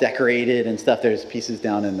 well decorated and stuff. There's pieces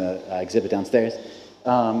down in the exhibit downstairs.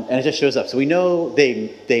 And it just shows up. So we know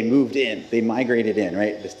they moved in. They migrated in,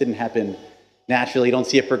 right? This didn't happen naturally. You don't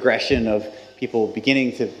see a progression of people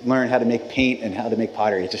beginning to learn how to make paint and how to make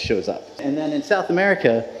pottery. It just shows up. And then in South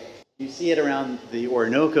America, You see it around the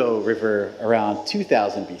Orinoco River around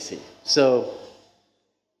 2000 BC. So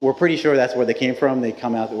we're pretty sure that's where they came from. They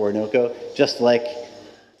come out the Orinoco, just like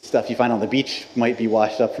stuff you find on the beach might be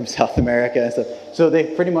washed up from South America and stuff. So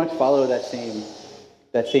they pretty much follow that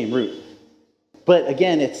same route. But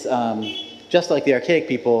again, it's just like the archaic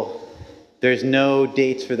people, there's no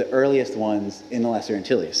dates for the earliest ones in the Lesser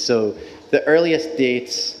Antilles. So the earliest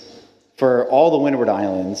dates for all the Windward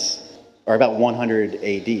Islands are about 100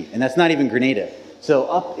 AD, and that's not even Grenada. So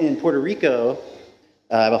up in Puerto Rico,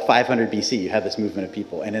 about 500 BC, you have this movement of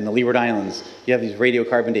people. And in the Leeward Islands, you have these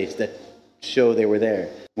radiocarbon dates that show they were there.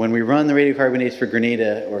 When we run the radiocarbon dates for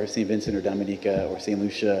Grenada or St. Vincent or Dominica or St.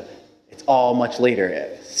 Lucia, it's all much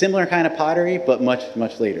later. Similar kind of pottery, but much,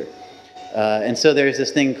 much later. And so there's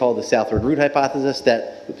this thing called the southward route hypothesis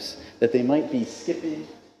that they might be skipping.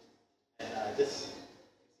 This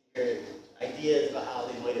ideas about how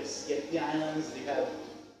they might have skipped the islands. You have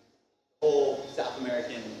the whole South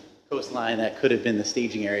American coastline that could have been the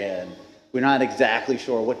staging area, and we're not exactly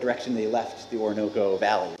sure what direction they left the Orinoco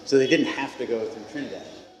Valley. So they didn't have to go through Trinidad.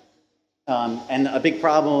 And a big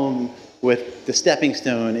problem with the stepping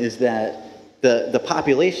stone is that the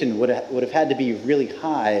population would have had to be really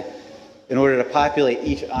high in order to populate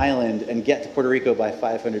each island and get to Puerto Rico by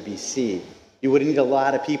 500 BC. You would need a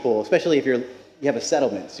lot of people, especially if you have a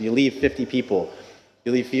settlement. So you leave 50 people.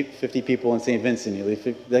 You leave 50 people in St. Vincent. You leave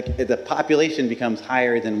 50, the population becomes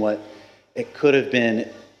higher than what it could have been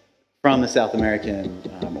from the South American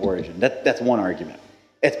origin. That's one argument.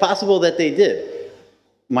 It's possible that they did.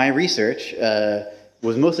 My research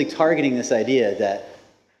was mostly targeting this idea that,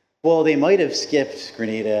 well, they might have skipped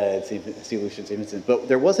Grenada and St. Lucia and St. Vincent, but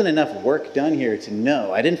there wasn't enough work done here to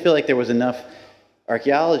know. I didn't feel like there was enough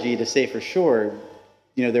archaeology to say for sure.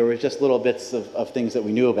 You know, there was just little bits of things that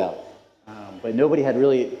we knew about. But nobody had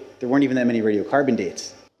really, there weren't even that many radiocarbon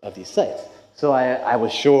dates of these sites. So I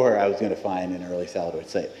was sure I was going to find an early Saladoid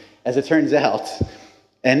site. As it turns out,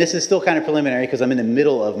 and this is still kind of preliminary because I'm in the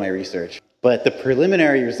middle of my research, but the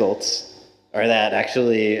preliminary results are that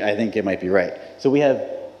actually I think it might be right. So we have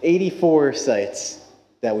 84 sites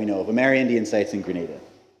that we know of, Amerindian sites in Grenada.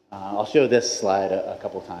 I'll show this slide a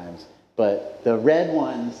couple times, but the red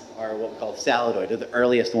ones are what we call Saladoid. They're the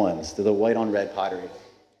earliest ones. They're the white on red pottery.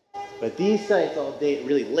 But these sites all date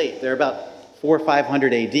really late. They're about 400 or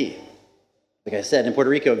 500 AD. Like I said, in Puerto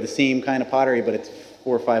Rico, the same kind of pottery, but it's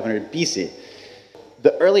 400 or 500 BC.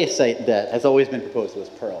 The earliest site that has always been proposed was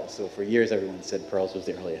Pearls. So for years, everyone said Pearls was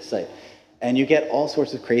the earliest site. And you get all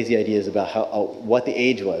sorts of crazy ideas about what the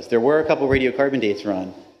age was. There were a couple radiocarbon dates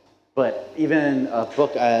run, but even a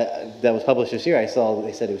book that was published this year, I saw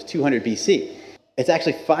they said it was 200 BC. It's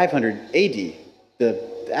actually 500 AD.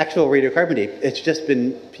 The actual radiocarbon date, it's just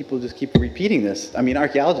been, people just keep repeating this. I mean,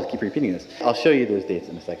 archaeologists keep repeating this. I'll show you those dates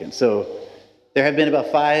in a second. So there have been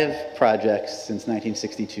about 5 projects since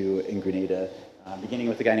 1962 in Grenada, beginning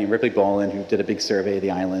with a guy named Ripley Boland, who did a big survey of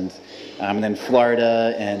the islands. And then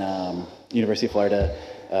Florida and University of Florida,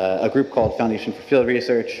 a group called Foundation for Field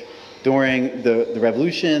Research. During the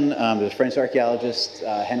Revolution, there was a French archaeologist,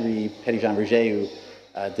 Henry Petitjean Verger,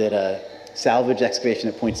 who did a salvage excavation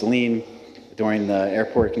at Point Celine during the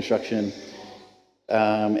airport construction.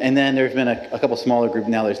 And then there's been a couple smaller groups.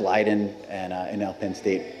 Now there's Leiden and now Penn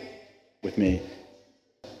State with me.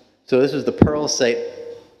 So this was the Pearls site.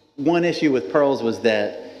 One issue with Pearls was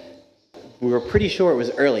that we were pretty sure it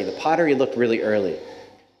was early. The pottery looked really early.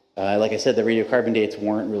 Like I said, the radiocarbon dates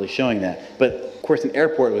weren't really showing that. But of course, an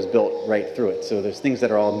airport was built right through it. So there's things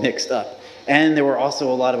that are all mixed up. And there were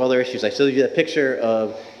also a lot of other issues. I showed you that picture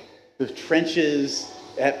of the trenches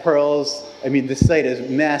at Pearls. I mean, this site is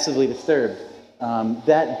massively disturbed.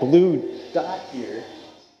 That blue dot here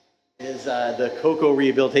is the Cocoa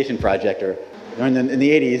Rehabilitation Project, or in the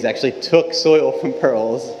 80s, actually took soil from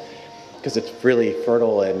Pearls, because it's really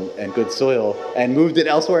fertile and good soil, and moved it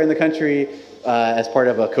elsewhere in the country as part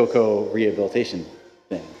of a cocoa rehabilitation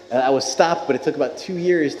thing. I was stopped, but it took about 2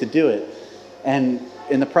 years to do it. And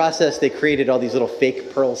in the process, they created all these little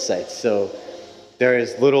fake pearl sites. So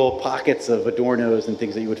there's little pockets of adornos and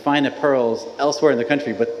things that you would find at Pearls elsewhere in the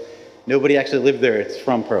country, but nobody actually lived there. It's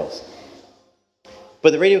from Pearls.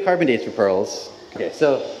 But the radiocarbon dates for Pearls, okay,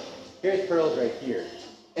 so here's Pearls right here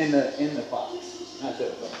in the box. Not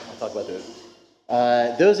those, I'll talk about those.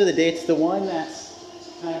 Those are the dates. The one that's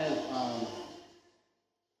kind of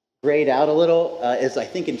grayed out a little is, I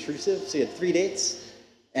think, intrusive. So you had 3 dates,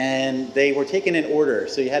 and they were taken in order.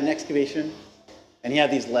 So you had an excavation, and you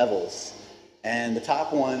have these levels. And the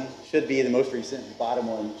top one should be the most recent, the bottom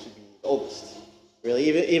one should be the oldest. Really,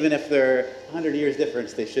 even if they're 100 years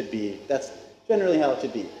difference, they should be, that's generally how it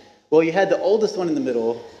should be. Well, you had the oldest one in the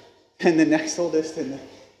middle, and the next oldest in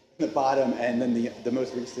the bottom, and then the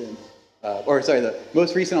most recent, the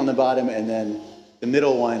most recent on the bottom, and then the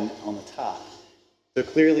middle one on the top. So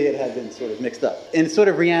clearly it had been sort of mixed up. And sort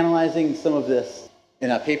of reanalyzing some of this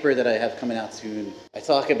in a paper that I have coming out soon, I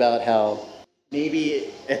talk about how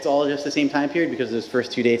maybe it's all just the same time period because those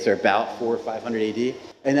first two dates are about 400 or 500 AD.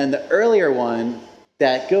 And then the earlier one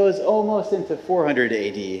that goes almost into 400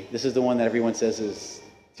 AD, this is the one that everyone says is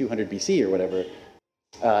 200 BC or whatever,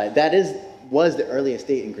 was the earliest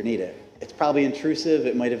date in Grenada. It's probably intrusive.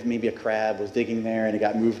 It might have maybe a crab was digging there and it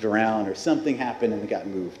got moved around, or something happened and it got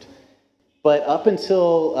moved. But up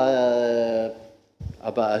until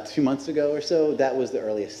about 2 months ago or so, that was the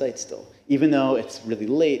earliest site still, even though it's really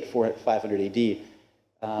late for 500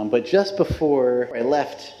 AD. But just before I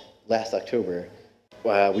left last October,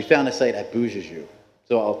 we found a site at Bujaju.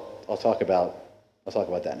 So I'll talk about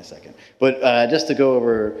that in a second. But just to go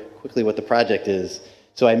over quickly what the project is.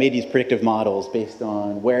 So I made these predictive models based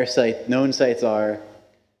on where known sites are,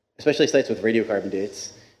 especially sites with radiocarbon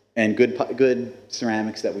dates, and good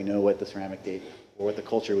ceramics that we know what the ceramic date or what the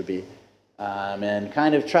culture would be, and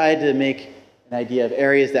kind of tried to make an idea of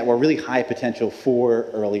areas that were really high potential for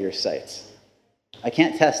earlier sites. I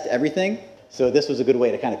can't test everything, so this was a good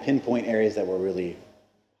way to kind of pinpoint areas that were really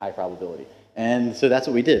high probability. And so that's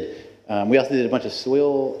what we did. We also did a bunch of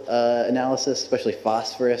soil analysis, especially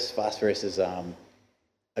phosphorus. Phosphorus is a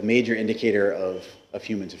major indicator of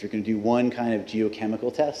humans. If you're going to do one kind of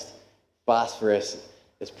geochemical test, phosphorus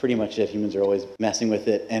is pretty much it. Humans are always messing with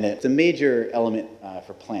it, and it's a major element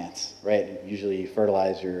for plants, right? You usually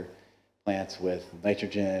fertilize your plants with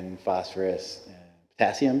nitrogen, phosphorus, and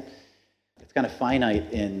potassium. It's kind of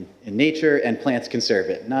finite in nature, and plants conserve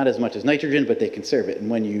it. Not as much as nitrogen, but they conserve it. And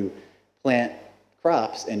when you plant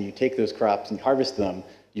crops and you take those crops and harvest them,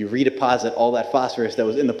 you redeposit all that phosphorus that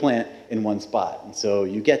was in the plant in one spot. And so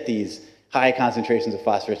you get these high concentrations of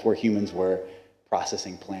phosphorus where humans were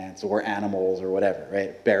processing plants or animals or whatever,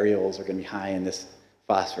 right? Burials are going to be high in this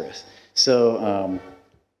phosphorus. So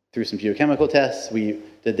through some geochemical tests, we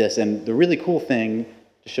did this. And the really cool thing,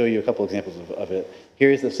 to show you a couple examples of it,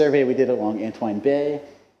 here's the survey we did along Antoine Bay.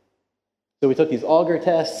 So we took these auger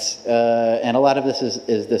tests, and a lot of this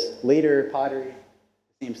is this later pottery,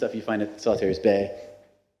 same stuff you find at Solitaires Bay.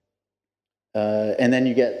 And then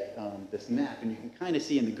you get this map, and you can kind of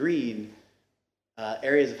see in the green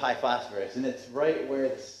areas of high phosphorus, and it's right where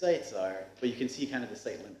the sites are, but you can see kind of the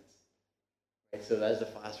site limits. Right? So as the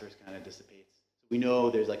phosphorus kind of dissipates, we know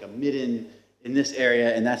there's like a midden in this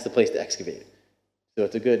area, and that's the place to excavate. So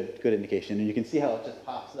it's a good indication, and you can see how it just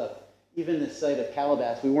pops up. Even this site of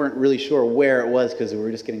Galibis, we weren't really sure where it was because we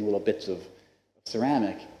were just getting little bits of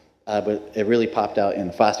ceramic, but it really popped out in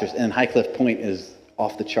the phosphorus. And High Cliff Point is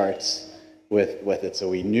off the charts with it, so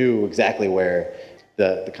we knew exactly where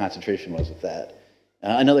the concentration was with that.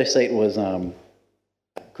 Another site was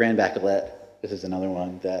Grand Bacolet. This is another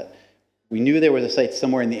one that we knew there was a site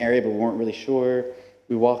somewhere in the area, but we weren't really sure.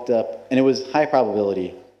 We walked up, and it was high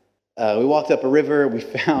probability. We walked up a river, we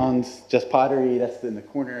found just pottery, that's in the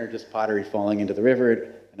corner, just pottery falling into the river.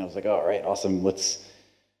 And I was like, all right, awesome, let's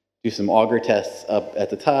do some auger tests up at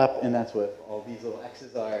the top, and that's what all these little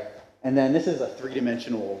X's are. And then this is a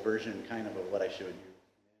three-dimensional version kind of what I showed you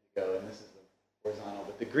a minute ago, and this is the horizontal,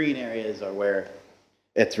 but the green areas are where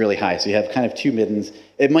it's really high. So you have kind of two middens.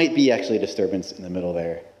 It might be actually a disturbance in the middle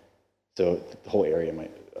there. So the whole area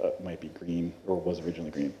might be green, or was originally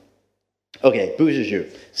green. Okay, Bujaju.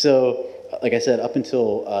 So, like I said, up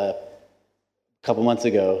until a couple months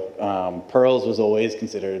ago, pearls was always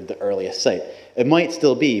considered the earliest site. It might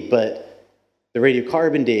still be, but the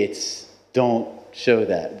radiocarbon dates don't show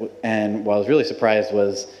that. And what I was really surprised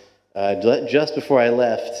was just before I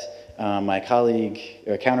left, my colleague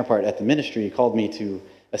or counterpart at the ministry called me to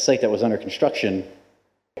a site that was under construction.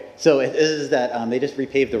 So it is that they just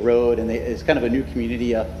repaved the road, and it's kind of a new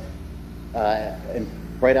community up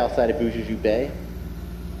right outside of Bujaju Bay.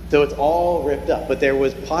 So it's all ripped up, but there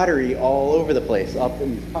was pottery all over the place, up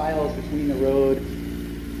in piles between the road.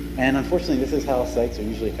 And unfortunately, this is how sites are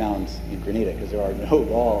usually found in Grenada, because there are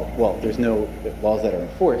there's no laws that are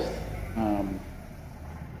enforced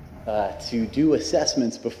to do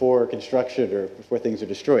assessments before construction or before things are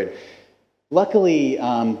destroyed. Luckily,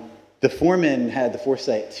 the foreman had the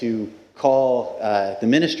foresight to call the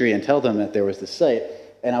ministry and tell them that there was this site.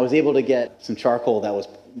 And I was able to get some charcoal that was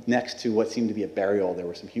next to what seemed to be a burial. There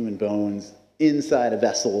were some human bones inside a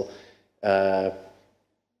vessel.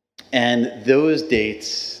 And those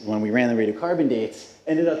dates, when we ran the radiocarbon dates,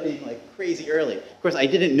 ended up being like crazy early. Of course, I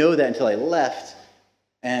didn't know that until I left,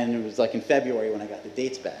 and it was like in February when I got the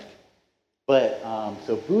dates back. But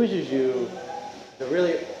so Bujaju,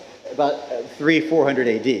 about 400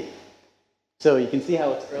 AD. So you can see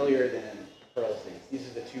how it's earlier than Pearl's dates. These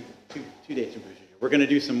are the two dates in Brazil. We're going to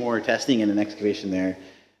do some more testing and an excavation there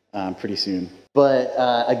pretty soon. But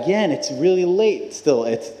again, it's really late still.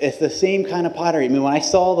 It's the same kind of pottery. I mean, when I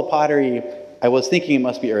saw the pottery, I was thinking it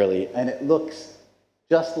must be early, and it looks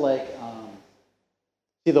just like,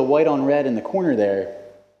 see the white on red in the corner there?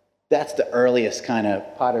 That's the earliest kind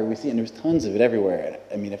of pottery we see, and there's tons of it everywhere.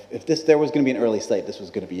 I mean, if there was going to be an early site, this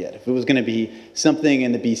was going to be it. If it was going to be something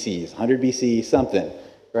in the BCs, 100 BC, something,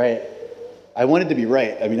 right? I wanted to be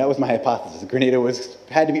right. I mean, that was my hypothesis. Grenada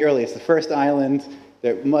had to be early. It's the first island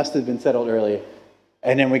that must have been settled early,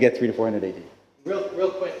 and then we get 300 to 400 AD.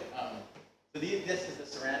 Real quick, so this is the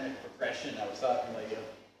ceramic progression I was talking about. You have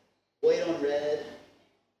white on red.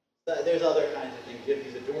 There's other kinds of things. You have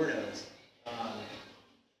these adornos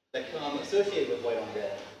that come associated with white on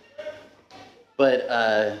red.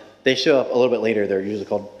 But they show up a little bit later. They're usually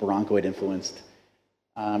called Bronchoid influenced.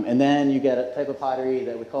 And then you get a type of pottery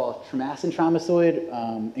that we call Tremasin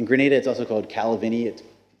Tramesoid. In Grenada, it's also called Calavini.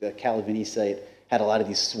 The Calavini site had a lot of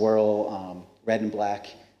these swirl red and black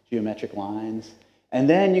geometric lines. And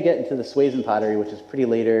then you get into the Suezan pottery, which is pretty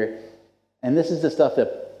later. And this is the stuff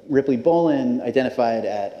that Ripley Bolin identified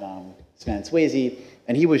at Svan Swayze.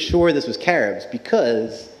 And he was sure this was Caribes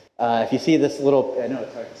because if you see this little, I know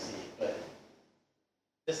it's hard to see, but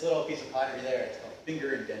this little piece of pottery there, it's called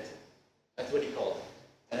finger indented. That's what he called it.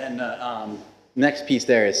 And then next piece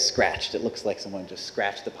there is scratched. It looks like someone just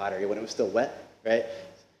scratched the pottery when it was still wet, right?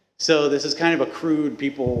 So this is kind of a crude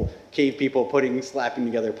cave people slapping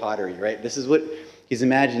together pottery, right? This is what he's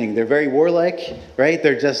imagining. They're very warlike, right?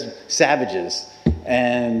 They're just savages.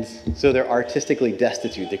 And so they're artistically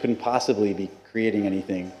destitute. They couldn't possibly be creating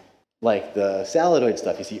anything like the Saladoid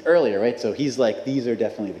stuff you see earlier, right? So he's like, these are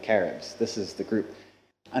definitely the Caribes. This is the group.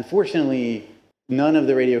 Unfortunately, none of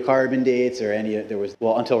the radiocarbon dates or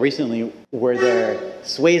until recently, were there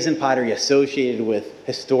Suezan pottery associated with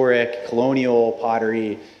historic colonial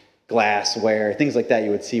pottery, glassware, things like that you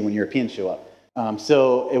would see when Europeans show up.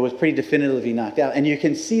 So it was pretty definitively knocked out. And you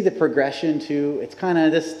can see the progression too. It's kind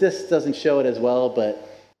of, this doesn't show it as well, but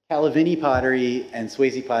Calavini pottery and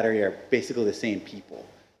Swayze pottery are basically the same people.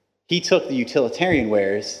 He took the utilitarian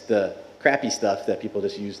wares, the crappy stuff that people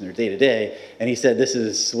just use in their day-to-day, and he said, this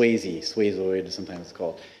is Swazoid, sometimes it's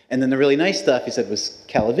called. And then the really nice stuff, he said, was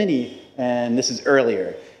Calavini, and this is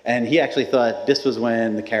earlier. And he actually thought this was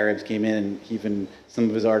when the Caribes came in, and even some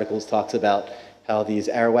of his articles talks about how these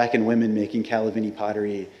Arawakan women making Calavini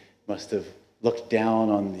pottery must have looked down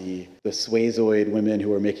on the Swazoid women who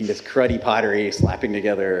were making this cruddy pottery, slapping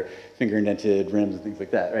together finger-indented rims and things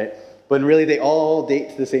like that, right? But really, they all date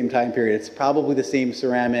to the same time period. It's probably the same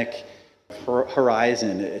ceramic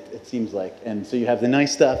horizon, it seems like. And so you have the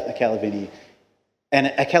nice stuff at Calavini. And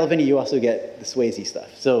at Calavini, you also get the Swayze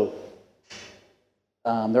stuff. So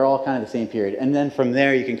they're all kind of the same period. And then from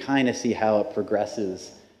there, you can kind of see how it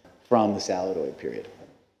progresses from the Saladoid period.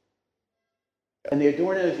 And the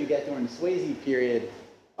adornos you get during the Swayze period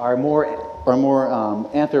are more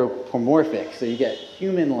anthropomorphic. So you get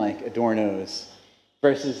human-like adornos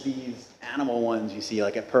versus these animal ones you see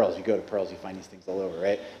like at Pearls. You go to Pearls, you find these things all over,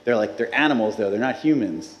 right? They're animals though, they're not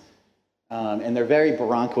humans. And they're very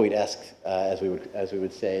Bronchoid-esque, as we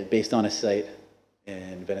would say, based on a site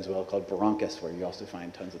in Venezuela called Barrancas, where you also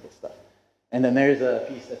find tons of this stuff. And then there's a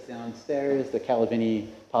piece that's downstairs, the Calavini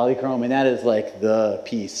polychrome, and that is like the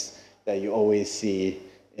piece that you always see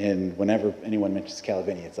whenever anyone mentions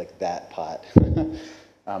Calavini. It's like that pot,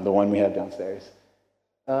 the one we have downstairs.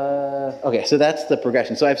 Okay, so that's the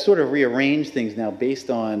progression. So I've sort of rearranged things now based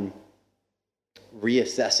on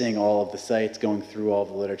reassessing all of the sites, going through all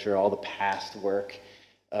the literature, all the past work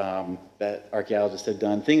that archaeologists had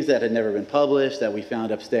done, things that had never been published that we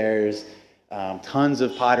found upstairs, tons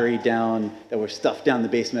of pottery that were stuffed down the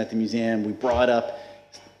basement at the museum. We brought up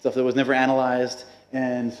stuff that was never analyzed.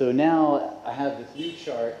 And so now I have this new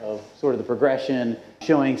chart of sort of the progression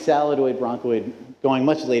showing Saladoid, Bronchoid going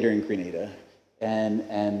much later in Grenada.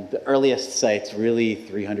 And the earliest sites really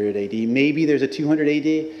 300 AD. Maybe there's a 200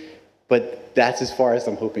 AD, but that's as far as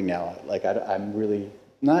I'm hoping now. Like I'm really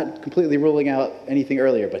not completely ruling out anything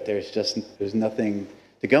earlier, but there's nothing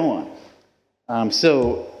to go on.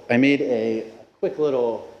 So I made a quick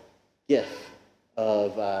little GIF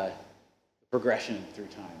of progression through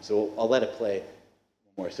time. So I'll let it play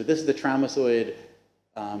more. So this is the Tramesoid,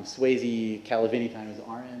 Swayze, Calavini time is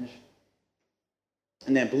orange.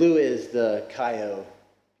 And then blue is the Caio.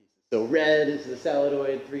 So red is the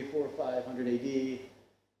Saladoid, 300, 400, 500 AD.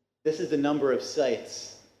 This is the number of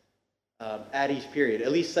sites at each period,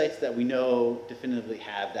 at least sites that we know definitively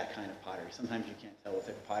have that kind of pottery. Sometimes you can't tell what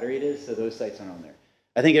type of pottery it is, so those sites aren't on there.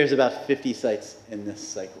 I think there's about 50 sites in this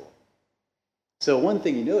cycle. So one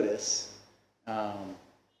thing you notice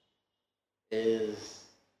is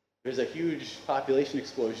there's a huge population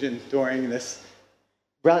explosion during this,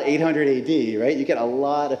 around 800 AD, right? You get a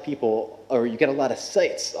lot of people, or you get a lot of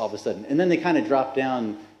sites all of a sudden, and then they kind of drop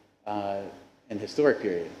down in the historic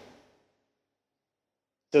period.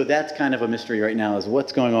 So that's kind of a mystery right now, is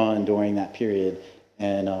what's going on during that period,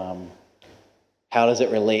 and how does it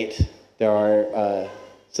relate? There are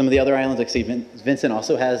some of the other islands, like St. Vincent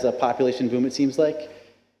also has a population boom, it seems like.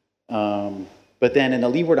 But then in the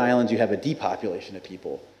Leeward Islands, you have a depopulation of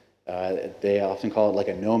people. They often call it like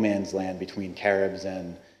a no man's land between Caribes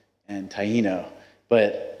and Taino.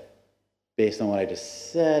 But based on what I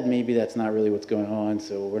just said, maybe that's not really what's going on,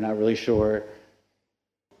 so we're not really sure.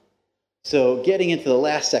 So getting into the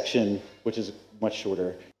last section, which is much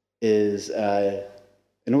shorter, is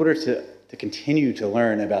in order to continue to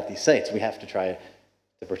learn about these sites, we have to try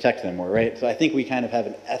to protect them more, right? So I think we kind of have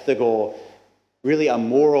an ethical, really a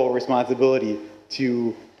moral responsibility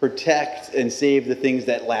to protect and save the things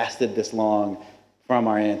that lasted this long from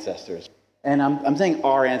our ancestors. And I'm saying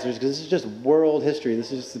our ancestors because this is just world history.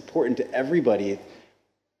 This is just important to everybody,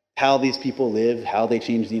 how these people lived, how they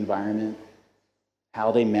changed the environment,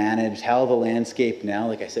 how they managed, how the landscape now,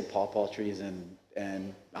 like I said, pawpaw trees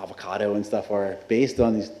and avocado and stuff are based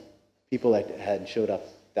on these people that had showed up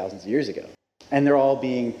thousands of years ago. And they're all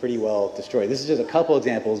being pretty well destroyed. This is just a couple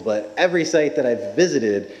examples, but every site that I've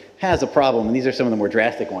visited has a problem, and these are some of the more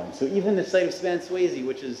drastic ones. So even the site of Spanswazi,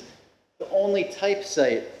 which is the only type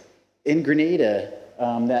site in Grenada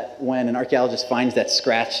that when an archaeologist finds that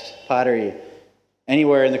scratched pottery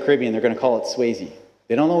anywhere in the Caribbean, they're going to call it Swazi.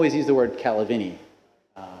 They don't always use the word Calavini.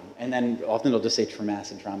 And then often they'll just say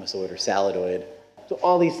Tramasin, Tramasoid, or Saladoid. So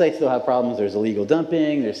all these sites still have problems. There's illegal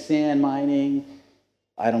dumping, there's sand mining.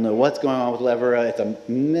 I don't know what's going on with Levera. It's a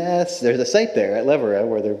mess. There's a site there at Levera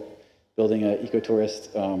where they're building an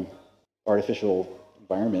ecotourist artificial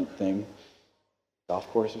environment thing, golf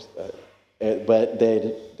course, but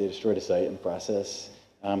they destroyed a site in the process.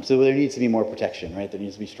 So there needs to be more protection, right? There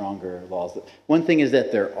needs to be stronger laws. One thing is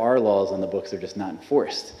that there are laws on the books, they're just not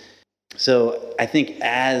enforced. So I think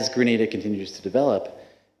as Grenada continues to develop,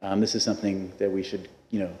 this is something that we should,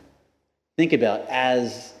 think about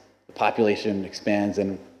as the population expands,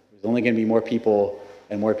 and there's only going to be more people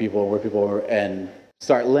and more people and more people, and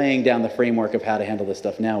start laying down the framework of how to handle this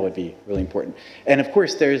stuff now would be really important. And of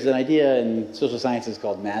course, there's an idea in social sciences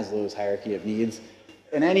called Maslow's hierarchy of needs.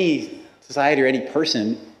 In any society or any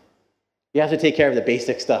person, you have to take care of the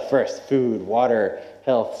basic stuff first: food, water,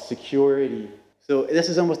 health, security. So this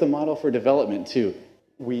is almost a model for development too.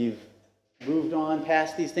 We've moved on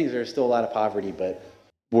past these things. There's still a lot of poverty, but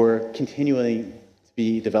we're continuing to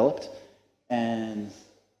be developed. And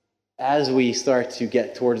as we start to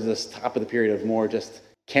get towards this top of the period of more just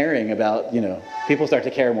caring about, people start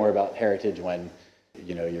to care more about heritage when,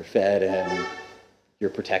 you're fed and you're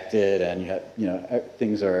protected and you have,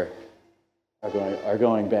 things are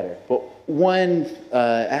going better. But one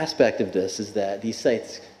aspect of this is that these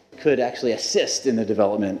sites could actually assist in the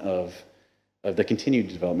development of the continued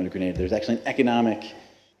development of Grenada. There's actually an economic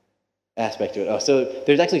aspect to it. So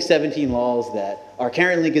there's actually 17 laws that are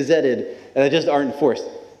currently gazetted that just aren't enforced,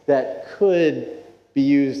 that could be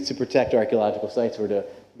used to protect archaeological sites or to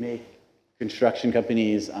make construction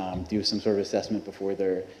companies do some sort of assessment before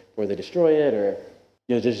they destroy it, or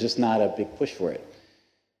there's just not a big push for it.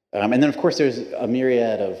 And then of course there's a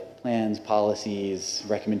myriad of plans, policies,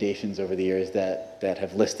 recommendations over the years that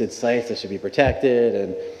have listed sites that should be protected,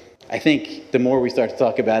 and I think the more we start to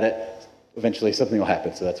talk about it, eventually something will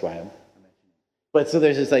happen, so that's why I'm mentioning it. But so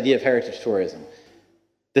there's this idea of heritage tourism.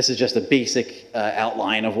 This is just a basic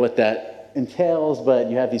outline of what that entails, but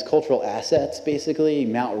you have these cultural assets, basically,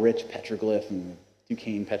 Mount Rich petroglyph and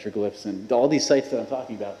Duquesne petroglyphs, and all these sites that I'm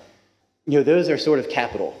talking about, those are sort of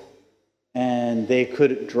capital. And they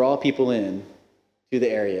could draw people in to the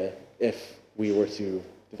area if we were to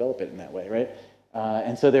develop it in that way, right?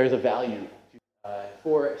 And so there's a value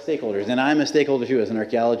for stakeholders. And I'm a stakeholder too as an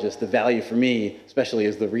archaeologist. The value for me, especially,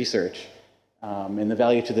 is the research. And the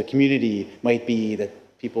value to the community might be that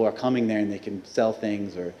people are coming there and they can sell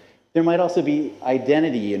things, or there might also be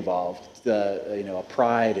identity involved, a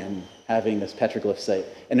pride in having this petroglyph site.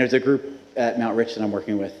 And there's a group at Mount Rich that I'm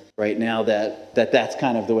working with right now that's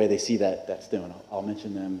kind of the way they see that stone. I'll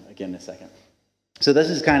mention them again in a second. So this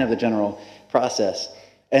is kind of the general process.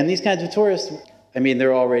 And these kinds of tourists,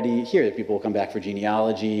 they're already here. People come back for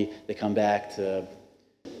genealogy. They come back to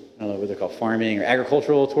I don't know what they're called, farming or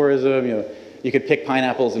agricultural tourism. You know, you could pick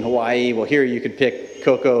pineapples in Hawaii. Well, here you could pick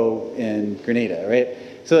cocoa in Grenada, right?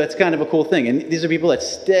 So that's kind of a cool thing. And these are people that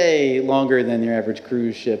stay longer than your average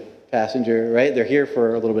cruise ship passenger, right? They're here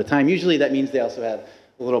for a little bit of time. Usually that means they also have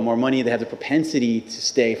a little more money. They have the propensity to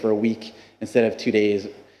stay for a week instead of 2 days.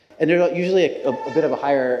 And they're usually a bit of a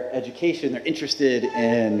higher education. They're interested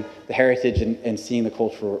in the heritage and seeing the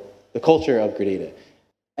culture of Grenada.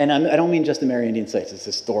 And I don't mean just the Amerindian sites, it's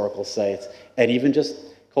historical sites, and even just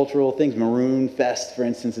cultural things. Maroon Fest, for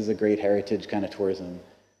instance, is a great heritage kind of tourism.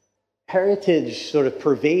 Heritage sort of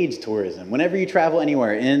pervades tourism. Whenever you travel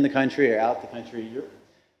anywhere in the country or out the country,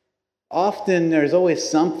 there's always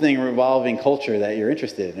something revolving culture that you're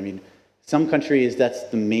interested in. I mean, some countries, that's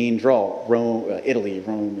the main draw. Rome, Italy,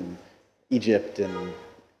 Rome, and Egypt, and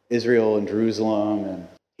Israel, and Jerusalem, and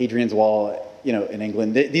Hadrian's Wall, you know, in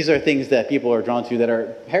England. These are things that people are drawn to that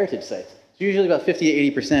are heritage sites. So usually about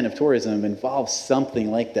 50 to 80% of tourism involves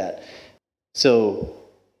something like that. So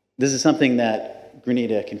this is something that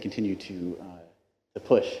Grenada can continue to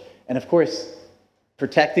push. And of course,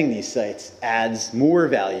 protecting these sites adds more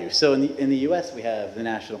value. So in the US, we have the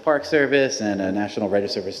National Park Service and a National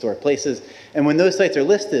Register of Historic Places. And when those sites are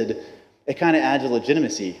listed, it kind of adds a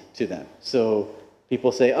legitimacy to them. So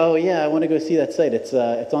people say, oh yeah, I want to go see that site. It's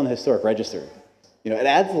on the historic register. You know, it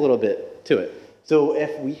adds a little bit to it. So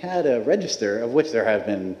if we had a register, of which there have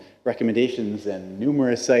been recommendations and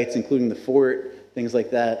numerous sites, including the fort, things like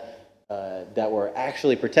that, that were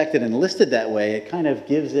actually protected and listed that way, it kind of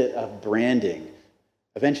gives it a branding.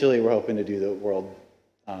 Eventually, we're hoping to do the World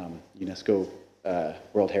UNESCO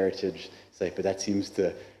World Heritage site, but that seems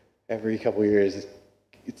to, every couple of years,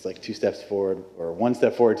 it's like 2 steps forward, or 1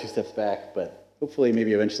 step forward, 2 steps back, but hopefully,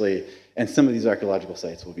 maybe eventually, and some of these archaeological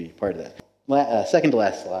sites will be part of that. Second to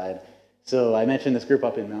last slide. So I mentioned this group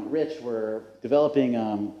up in Mount Rich. We're developing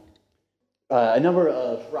a number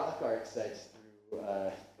of rock art sites through,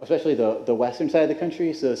 especially the western side of the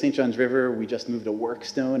country. So St. John's River, we just moved a work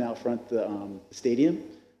stone out front the stadium.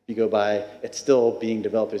 If you go by, it's still being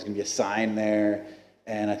developed. There's going to be a sign there,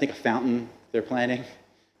 and I think a fountain they're planning.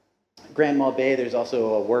 Grand Mall Bay, there's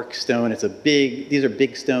also a work stone. These are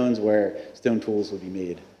big stones where stone tools would be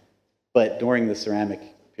made. But during the ceramic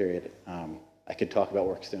period, I could talk about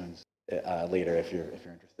work stones later if you're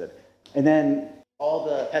interested. And then all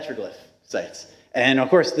the petroglyph sites. And of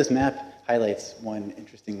course, this map highlights one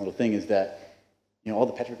interesting little thing is that, you know, all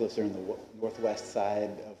the petroglyphs are in the northwest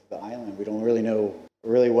side of the island. We don't really know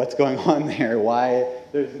what's going on there, why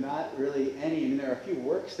there's not really any. I mean, there are a few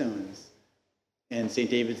work stones in St.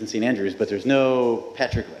 David's and St. Andrews, but there's no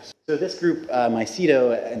petroglyphs. So this group,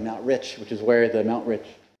 Mycedo and Mount Rich, which is where the Mount Rich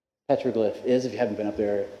petroglyph is, if you haven't been up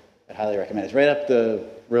there, I'd highly recommend it. It's right up the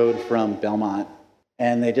road from Belmont,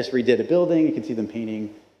 and they just redid a building. You can see them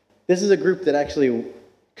painting. This is a group that actually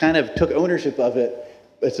kind of took ownership of it.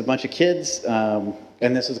 It's a bunch of kids, and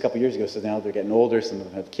this was a couple years ago, so now they're getting older. Some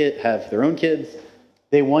of them have their own kids.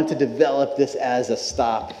 They want to develop this as a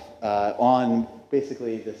stop on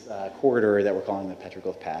basically this corridor that we're calling the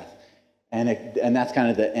Petroglyph Path. And that's kind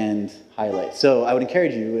of the end highlight. So I would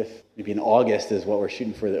encourage you, if maybe in August is what we're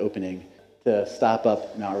shooting for the opening, to stop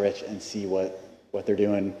up Mount Rich and see what they're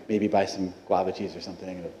doing, maybe buy some guava cheese or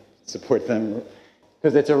something to support them.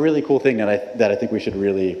 Because it's a really cool thing that I think we should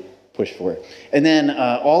really push for. And then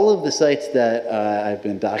all of the sites that I've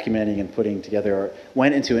been documenting and putting together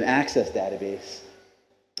went into an access database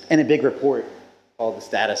and a big report called The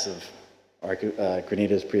Status of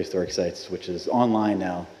Grenada's Prehistoric Sites, which is online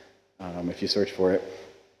now if you search for it.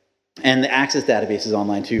 And the access database is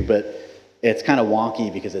online too, but it's kind of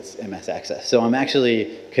wonky because it's MS Access. So I'm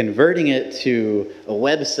actually converting it to a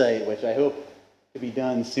website, which I hope to be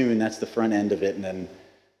done soon. That's the front end of it, and then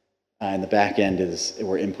and the back end is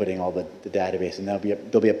we're inputting all the database, and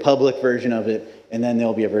there'll be a public version of it, and then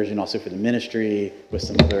there'll be a version also for the ministry with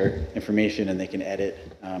some other information, and they can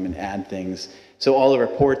edit and add things. So all the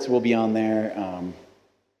reports will be on there.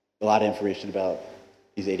 A lot of information about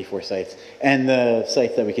these 84 sites and the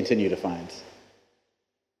sites that we continue to find.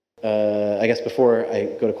 I guess before I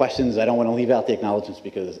go to questions, I don't want to leave out the acknowledgements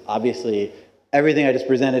because obviously everything I just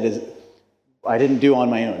presented I didn't do on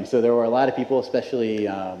my own. So there were a lot of people, especially,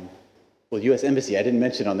 U.S. Embassy, I didn't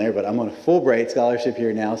mention on there, but I'm on a Fulbright scholarship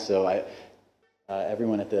here now, so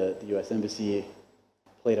everyone at the U.S. Embassy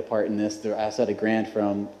played a part in this. I also had a grant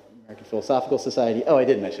from American Philosophical Society. Oh, I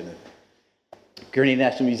did mention it. Grenada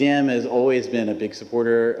National Museum has always been a big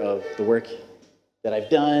supporter of the work that I've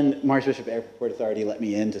done. Morris Bishop Airport Authority let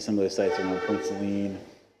me into some of those sites around Point Celine.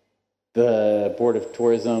 The Board of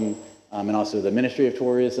Tourism, and also the Ministry of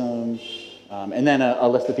Tourism, and then a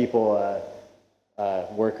list of people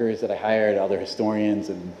workers that I hired, other historians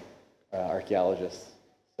and archaeologists.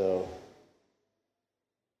 So,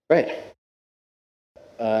 right.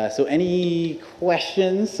 So any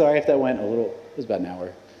questions? Sorry if that went a little, it was about an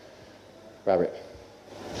hour. Robert.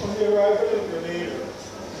 On the arrival in Grenada,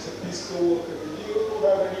 as a peaceful worker, did you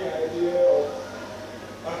have any idea of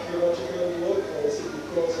archaeological work, or is it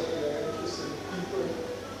because of your interest in people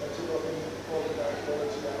that you got involved in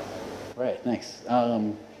archaeology now? Right, thanks.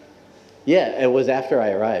 Yeah, it was after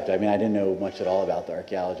I arrived. I mean, I didn't know much at all about the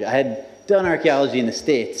archaeology. I had done archaeology in the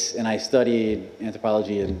States, and I studied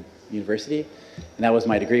anthropology in university, and that was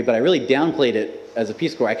my degree, but I really downplayed it as a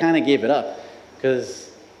Peace Corps. I kind of gave it up, because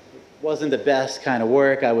it wasn't the best kind of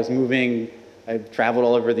work. I was moving, I traveled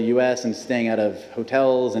all over the US and staying out of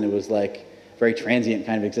hotels, and it was like very transient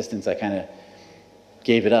kind of existence. I kind of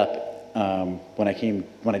gave it up when I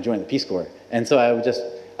joined the Peace Corps. And so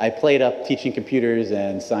I played up teaching computers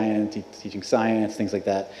and science, teaching science, things like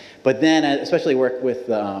that. But then I especially worked with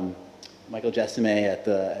Michael Jessime at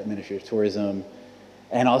the Ministry of Tourism,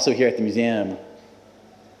 and also here at the museum.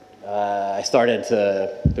 I started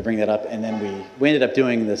to bring that up, and then we ended up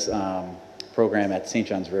doing this program at St.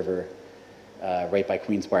 John's River, right by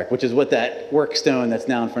Queen's Park, which is what that workstone that's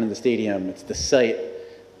now in front of the stadium, it's the site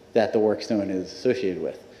that the workstone is associated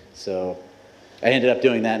with. So I ended up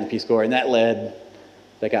doing that in the Peace Corps, and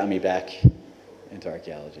that got me back into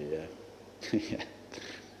archaeology, yeah. Yeah.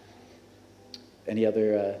 Any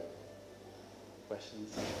other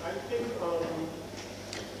questions? I think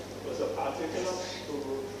was a particular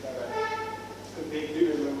that could make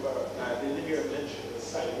you remember, I didn't hear mention the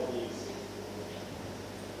Siamese.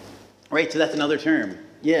 Right, so that's another term.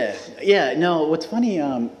 Yeah, yeah, no, what's funny,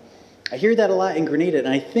 I hear that a lot in Grenada, and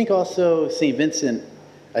I think also St. Vincent,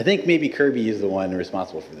 I think maybe Cairibe is the one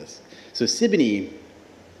responsible for this. So Siboney,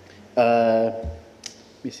 let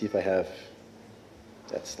me see if I have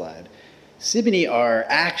that slide. Siboney are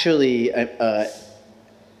actually,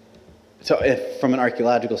 from an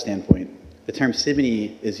archaeological standpoint, the term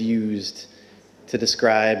Siboney is used to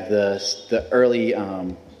describe the early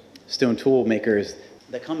stone tool makers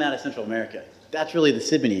that come out of Central America. That's really the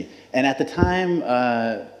Siboney. And at the time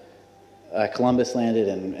Columbus landed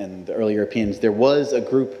and the early Europeans, there was a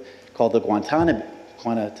group called the Guantaname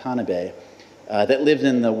that lived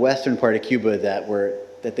in the western part of Cuba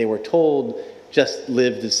that they were told just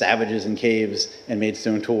lived as savages in caves and made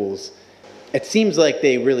stone tools. It seems like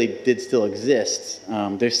they really did still exist.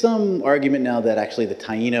 There's some argument now that actually the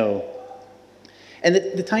Taino, and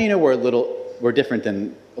the Taino were a little different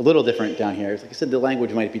down here. Like I said, the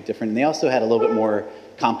language might be different, and they also had a little bit more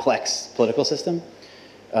complex political system.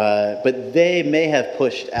 But they may have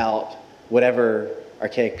pushed out whatever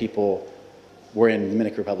archaic people were in the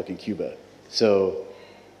Dominican Republic and Cuba. So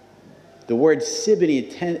the word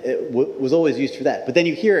Siboney was always used for that. But then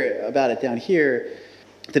you hear about it down here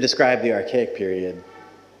to describe the archaic period.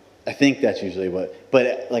 I think that's usually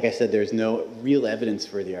but like I said, there's no real evidence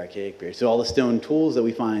for the archaic period. So all the stone tools that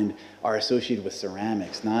we find are associated with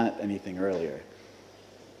ceramics, not anything earlier.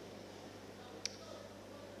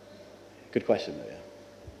 Good question, though, yeah.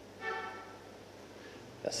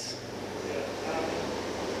 Yes?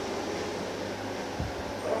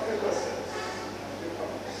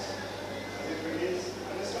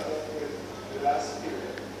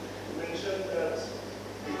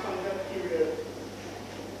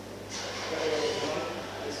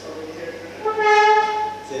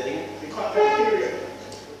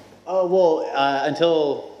 Oh, well,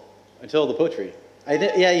 until the poetry.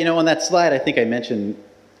 Yeah, you know, on that slide, I think I mentioned,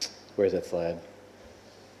 where's that slide?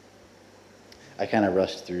 I kind of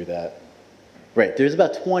rushed through that. Right, there's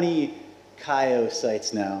about 20 Caio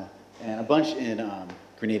sites now, and a bunch in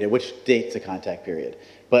Grenada, which dates the contact period.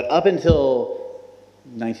 But up until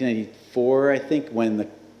 1994, I think, when the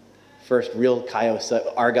first real Caio site,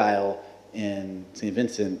 Argyle in St.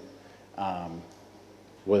 Vincent,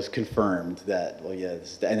 was confirmed that, well, yeah,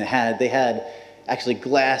 and they had actually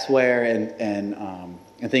glassware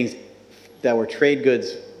and things that were trade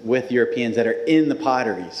goods with Europeans that are in the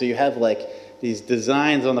pottery. So you have like these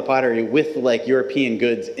designs on the pottery with like European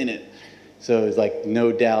goods in it. So it's like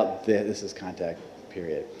no doubt that this is contact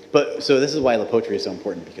period. But so this is why La Poterie is so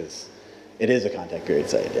important, because it is a contact period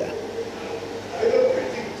site, yeah. I don't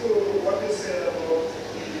critique to what you said about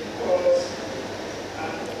the cause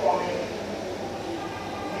and forming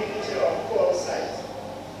nature of all sites.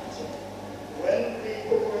 When the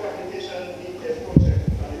open application did a project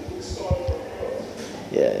and it took soil from crops,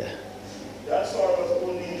 Yeah. that soil was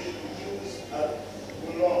only used at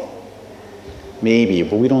Boulogne. Maybe,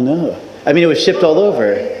 but we don't know. I mean, it was shipped all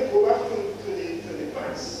over. When you go back to the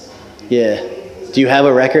plants, Yeah. only used Do you have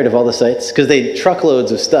a record of all the sites? Because they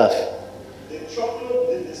truckloads of stuff. The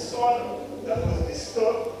truckload, the soil that was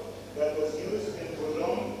disturbed, that was used in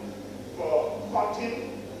Bologna for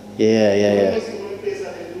potting. Yeah, yeah, yeah. It's the only place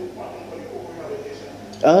that they do potting for the cocoa plantation.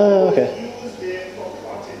 Oh, okay. It was used there for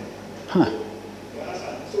potting. Huh. You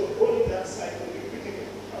understand? So only that site will be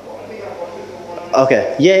critical. I think I want to know what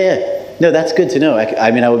Okay. Yeah, yeah. No, that's good to know.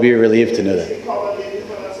 I mean, I would be relieved to know that.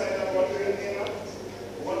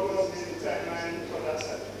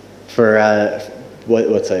 For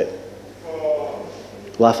what site?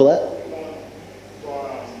 La Follette?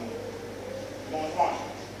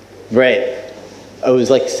 Right. Oh, it was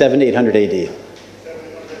like 700 to 800 AD.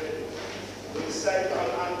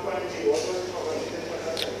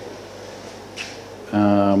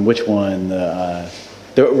 Which one? The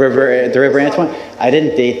River Antoine? I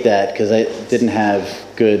didn't date that because I didn't have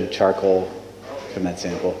good charcoal from that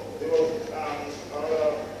sample.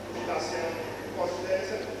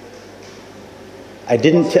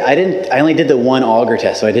 I only did the one auger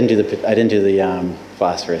test, so I didn't do the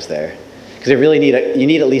phosphorus there. Because you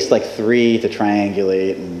need at least like 3 to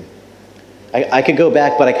triangulate. And I could go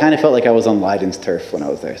back, but I kind of felt like I was on Leiden's turf when I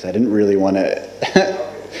was there, so I didn't really want to.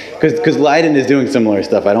 Because Leiden is doing similar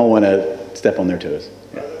stuff. I don't want to step on their toes.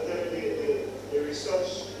 Yeah. The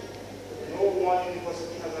research, no one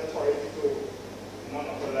university has authority to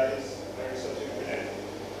monopolize the research in Grenada.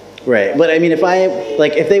 Right, but I mean,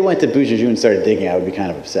 if they went to Boujajou and started digging, I would be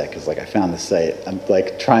kind of upset because like I found the site. I'm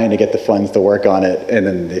like trying to get the funds to work on it, and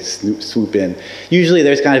then they swoop in. Usually,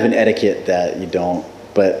 there's kind of an etiquette that you don't,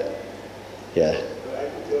 but yeah. I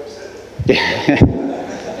could be upset.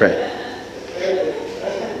 Yeah. Right.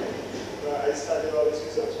 I started all this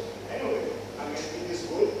research. Anyway, I mean, it is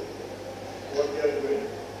good what they are doing,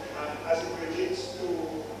 and as it relates to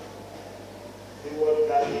the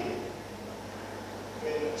word Galibis,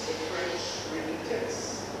 in the French reading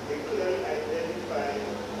text, they clearly identify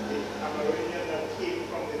the Amerindian that came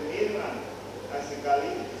from the mainland as the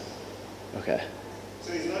Galibis. Okay.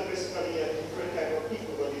 So it's not basically a different kind of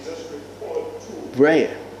people, but it's just referred to Right.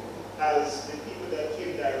 as the people that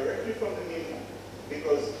came directly from the mainland,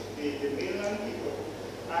 because the mainland people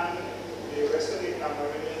and the rest of the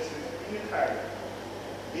Amerindians in the Cairibe,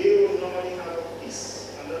 they will normally have a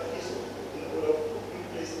piece, and that piece would have been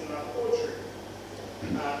placed in a poetry.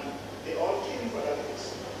 And they all came for that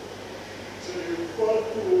piece. So they refer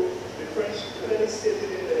to the French clearly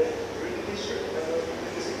stated in the written history that was in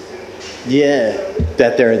the 16th. Yeah,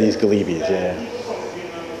 that there are these Galibis, yeah. People from the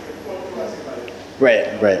mainland was referred to as the Galibis.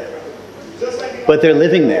 Right, right. Just like But they're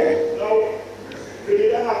living there. now,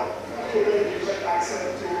 Grenada have a totally different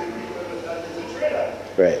accent to the people that live in Trinidad.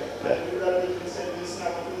 Right. And the people that live in St. Vincent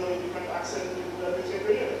have a totally different accent to the people that live in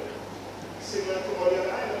Grenada. Similar to all the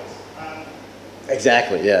other islands. And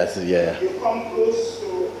Exactly, yeah. Yeah. you come close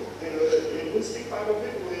to the linguistic part of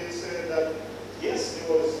it, where you say that, yes, there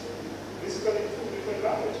was basically 2 different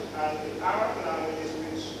languages. And the Arab languages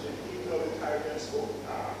which the people of the Caribbean spoke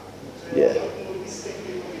are. So there was no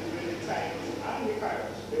distinctly between the Chinese and the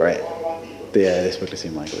Caribbean. They were Right. all one people. Yeah, they spoke the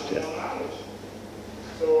same language, yeah.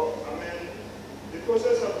 So, I mean, the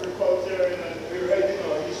process of reculturing and rewriting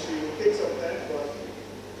our history will take some time, but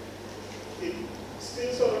it's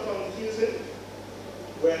still sort of confusing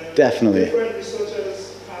when Definitely. different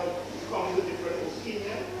researchers have come to different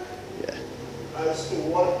opinion as to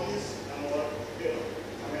what is and what, I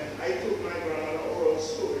mean, I took my grandmother oral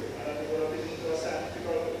story and I developed it into a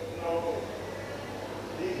scientific novel,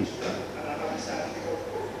 the history, and I have a scientific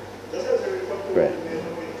approach. Just as a report to in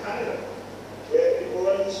Canada, where the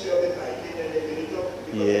oral history of the hiking and they build it up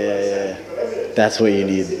because of scientific evidence. That's what you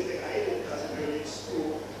need. The same thing I did as it relates to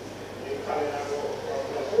the calendar of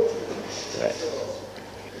laboratory. Right. So,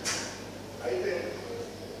 I think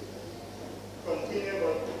continue,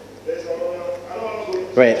 but there's a lot of, I don't want to go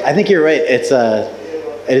into Right. I think you're right. It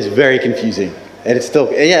is very confusing. And it's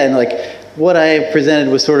still, yeah, and like what I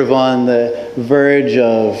presented was sort of on the verge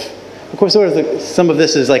of course, sort of some of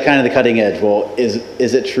this is like kind of the cutting edge. Well, is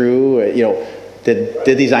it true? You know,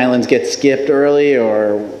 did these islands get skipped early,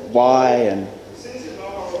 or why? And since you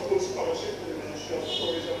now have a close scholarship with the Ministry of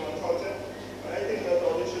Tourism and Culture, I think that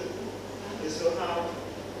all they should is to have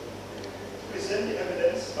present the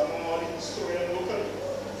evidence among all the historians locally.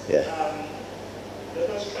 yeah, Let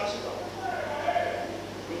us trust them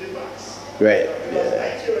with the facts. right. Because Yeah.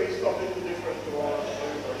 my theory is completely different to what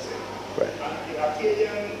everybody says. Right. And the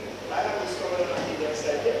Arcadian, I have discovered an Arcadian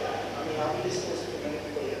site yet. I mean, I haven't discussed it with many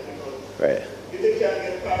people yet because Right. if they can't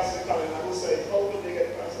get past the Camerhogne site, how would they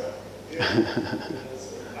get past that?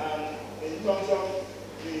 And in terms of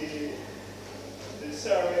the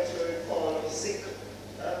ceramics we call Zik,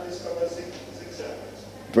 I have discovered Zik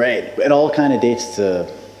Right. It all kind of dates to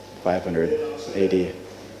 500 AD.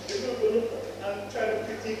 I'm trying to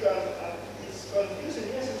critique on it's confusing,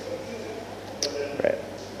 yes, it's confusing. But then Right.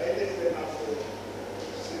 I think we have to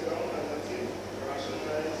sit down as a team,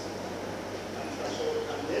 rationalize, and trash out,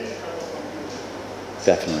 and then have a conclusion.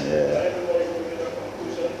 Definitely, But yeah. everybody will get a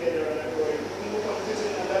conclusion together, and everybody will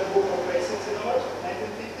confusing, and that book of like 16 hours,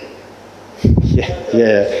 1950. Yeah,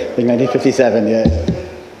 yeah. I think 1957, yeah.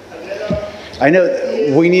 I know,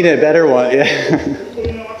 we need a better one, yeah.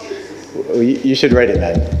 You should write it,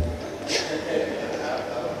 man.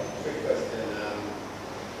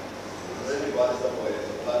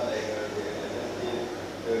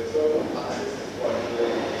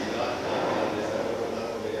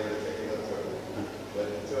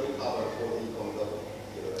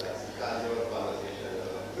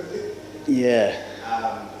 Yeah.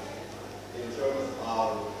 In terms of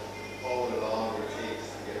how long it takes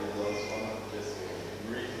to get results from it, just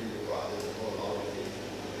briefly the process of how long it takes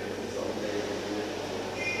to get something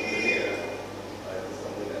here, it's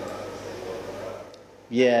something that I understand.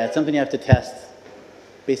 Yeah, it's something you have to test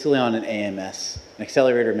basically on an AMS, an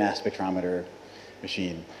accelerator mass spectrometer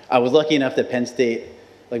machine. I was lucky enough that Penn State,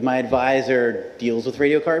 like my advisor deals with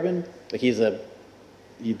radiocarbon. Like he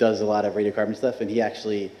does a lot of radiocarbon stuff, and he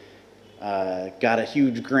actually got a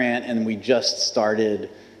huge grant, and we just got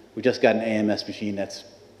an AMS machine that's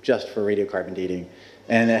just for radiocarbon dating.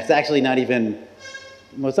 And it's actually not even,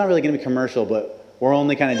 well, it's not really gonna be commercial, but we're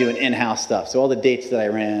only kind of doing in-house stuff. So all the dates that I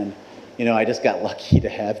ran, you know, I just got lucky to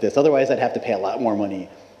have this. Otherwise, I'd have to pay a lot more money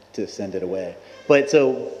to send it away. But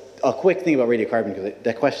so a quick thing about radiocarbon, because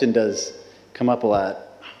that question does come up a lot.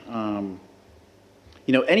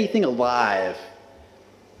 You know, anything alive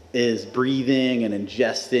is breathing and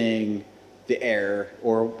ingesting the air,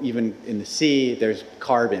 or even in the sea, there's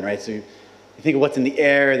carbon, right? So you think of what's in the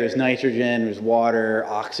air, there's nitrogen, there's water,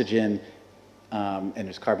 oxygen, and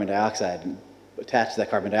there's carbon dioxide. And attached to that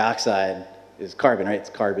carbon dioxide is carbon, right? It's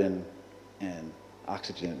carbon and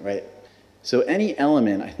oxygen, right? So any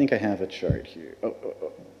element, I think I have a chart here.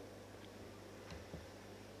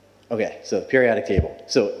 Okay, so periodic table.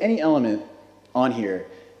 So any element on here,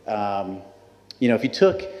 you know, if you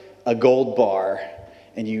took a gold bar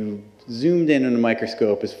and you zoomed in on a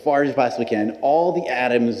microscope as far as you possibly can, all the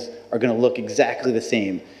atoms are going to look exactly the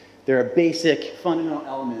same. They're a basic fundamental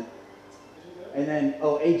element. And then,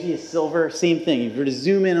 Ag is silver, same thing. If you were to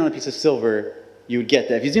zoom in on a piece of silver, you would get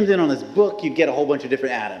that. If you zoomed in on this book, you'd get a whole bunch of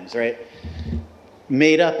different atoms, right?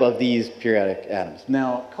 Made up of these periodic atoms.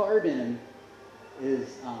 Now, carbon is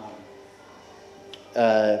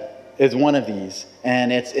one of these,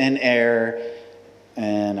 and it's in air,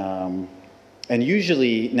 and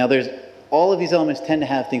usually, now all of these elements tend to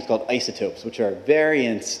have things called isotopes, which are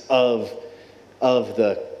variants of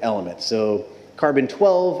the element. So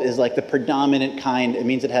carbon-12 is like the predominant kind. It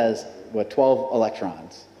means it has, 12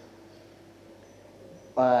 electrons.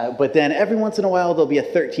 But then every once in a while, there'll be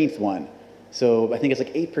a 13th one. So I think it's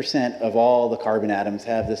like 8% of all the carbon atoms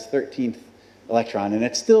have this 13th electron, and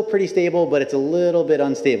it's still pretty stable, but it's a little bit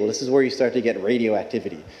unstable. This is where you start to get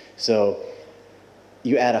radioactivity. So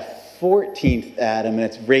you add a 14th atom, and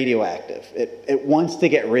it's radioactive. It wants to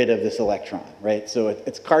get rid of this electron, right? So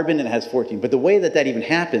it's carbon, and it has 14. But the way that even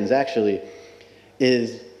happens, actually,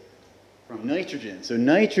 is from nitrogen. So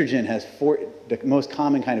nitrogen has the most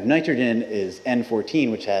common kind of nitrogen is N14,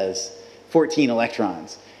 which has 14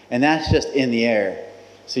 electrons. And that's just in the air.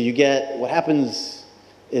 So what happens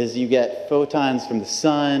is you get photons from the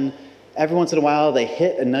sun. Every once in a while, they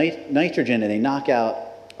hit a nitrogen, and they knock out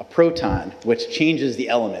a proton, which changes the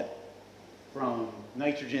element from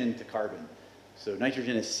nitrogen to carbon. So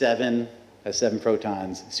nitrogen has 7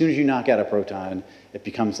 protons. As soon as you knock out a proton, it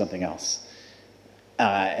becomes something else.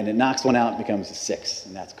 And it knocks one out and becomes a 6,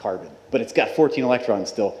 and that's carbon. But it's got 14 electrons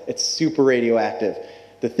still. It's super radioactive.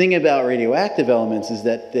 The thing about radioactive elements is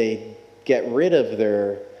that they get rid of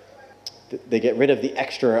the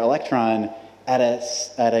extra electron at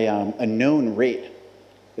a known rate.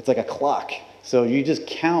 It's like a clock. So you just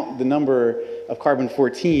count the number of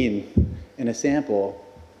carbon-14 in a sample,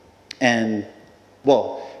 and,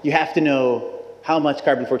 well, you have to know how much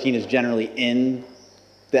carbon-14 is generally in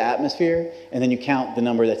the atmosphere, and then you count the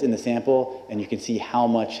number that's in the sample, and you can see how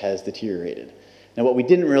much has deteriorated. Now, what we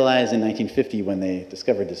didn't realize in 1950 when they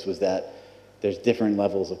discovered this was that there's different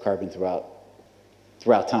levels of carbon throughout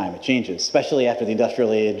time. It changes, especially after the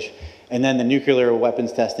industrial age, and then the nuclear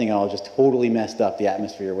weapons testing all just totally messed up the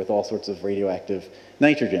atmosphere with all sorts of radioactive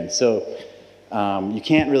nitrogen. So you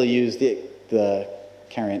can't really use the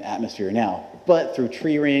current atmosphere now, but through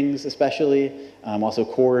tree rings especially, also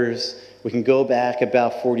cores, we can go back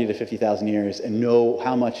about 40 to 50,000 years and know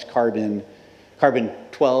how much carbon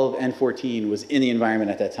 12 and 14 was in the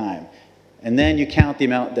environment at that time. And then you count the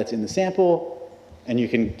amount that's in the sample, and you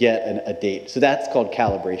can get a date. So that's called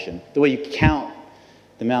calibration. The way you count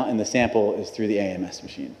the amount in the sample is through the AMS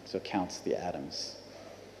machine. So it counts the atoms.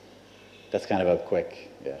 That's kind of a quick,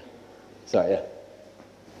 yeah. Sorry, yeah.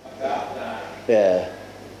 About that. Yeah.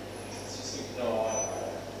 Just seems to know a lot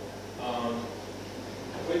about it.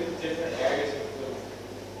 Would different areas of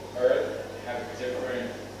the Earth have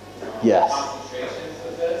different Yes. concentrations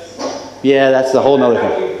of this? Yeah, that's the whole nother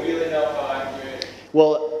How do thing. we really know how accurate?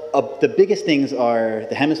 Well, the biggest things are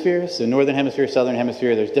the hemispheres. So northern hemisphere, southern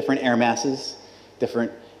hemisphere, there's different air masses,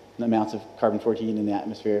 different amounts of carbon-14 in the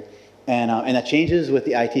atmosphere. And that changes with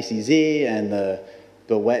the ITCZ and the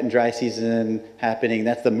wet and dry season happening.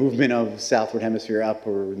 That's the movement of southward hemisphere up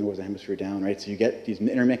or northern hemisphere down, right? So you get these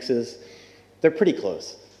intermixes. They're pretty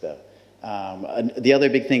close, though. The other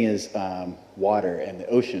big thing is water and the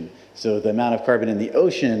ocean. So the amount of carbon in the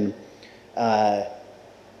ocean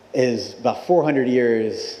is about 400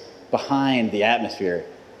 years behind the atmosphere.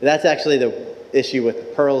 That's actually the issue with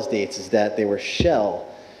the Pearls dates, is that they were shell,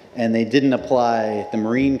 and they didn't apply the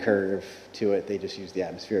marine curve to it. They just used the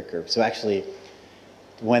atmospheric curve. So actually,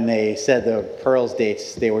 when they said the Pearls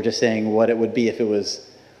dates, they were just saying what it would be if it was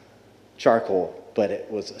charcoal, but it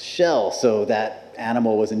was a shell, so that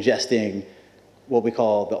animal was ingesting what we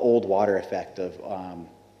call the old water effect of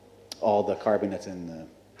all the carbon that's in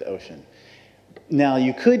the ocean. Now,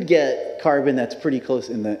 you could get carbon that's pretty close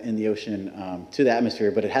in the ocean to the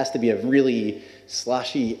atmosphere, but it has to be a really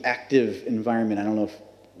sloshy, active environment. I don't know if,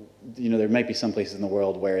 there might be some places in the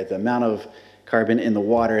world where the amount of carbon in the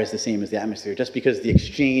water is the same as the atmosphere, just because the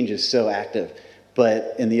exchange is so active.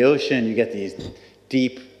 But in the ocean, you get these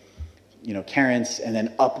deep, currents and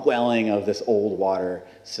then upwelling of this old water.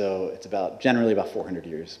 So it's generally about 400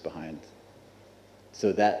 years behind.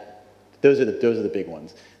 So those are the big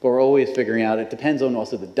ones. But we're always figuring out, it depends on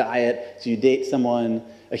also the diet. So you date someone,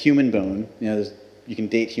 a human bone, you can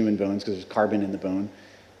date human bones because there's carbon in the bone.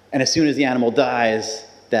 And as soon as the animal dies,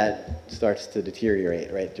 that starts to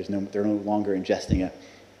deteriorate, right? They're no longer ingesting it.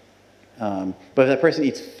 But if that person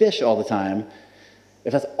eats fish all the time,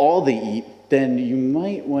 if that's all they eat, then you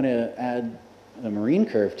might want to add a marine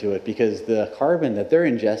curve to it, because the carbon that they're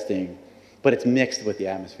ingesting, but it's mixed with the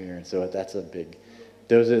atmosphere, and so that's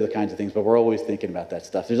those are the kinds of things, but we're always thinking about that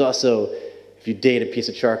stuff. There's also, if you date a piece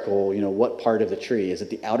of charcoal, what part of the tree? Is it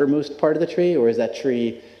the outermost part of the tree, or is that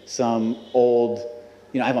tree some old,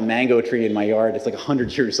 I have a mango tree in my yard, it's like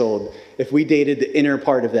 100 years old. If we dated the inner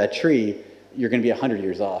part of that tree, you're going to be 100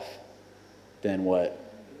 years off than what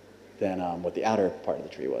the outer part of the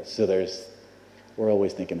tree was. So we're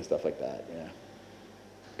always thinking of stuff like that, yeah.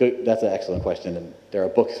 Good, that's an excellent question, and there are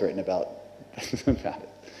books written about it.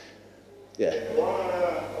 Yeah. One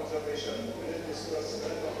other observation, we did discuss the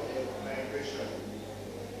topic of migration,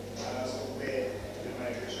 and also where the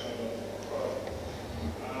migration will occur.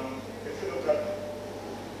 If you look at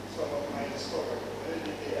some of my discovery,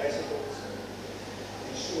 the isotopes,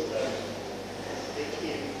 they show that they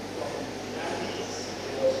came from the Andes.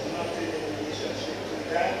 It was not in a relationship to the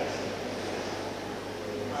Galibis.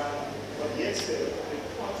 But yet still, the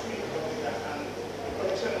country of the and the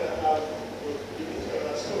collection that I have will tell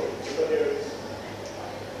that story. So there is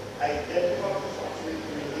identical country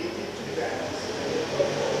related to the Galibis, identical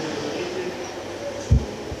country related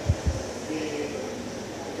to the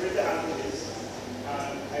Greater Andes,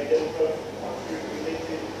 and identical country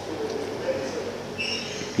related to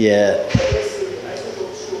Venezuela. Yeah. The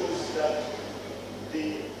isotope shows that the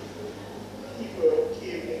people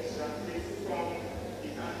came exactly from the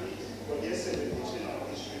Andes, but they said the teaching of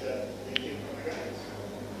history that they came from the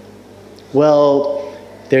Galibis. Well,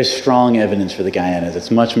 there's strong evidence for the Guyanas. It's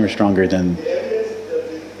much more stronger than... The evidence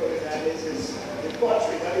for the Galibis is the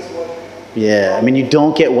pottery, that is what... Yeah, I mean, you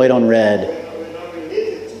don't get white on red. We're not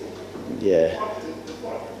related to Yeah. the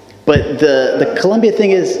pottery. But the Columbia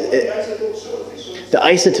thing is... The isotope shows, it shows The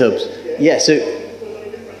isotopes, yeah, so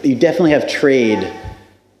you definitely have trade.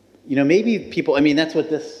 Maybe people, that's what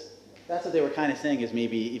they were kind of saying, is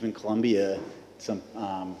maybe even Colombia, some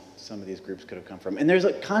of these groups could have come from. And there's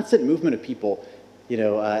a constant movement of people,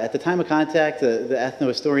 at the time of contact, the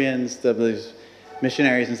ethno-historians, those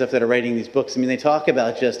missionaries and stuff that are writing these books, they talk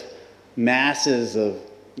about just masses of,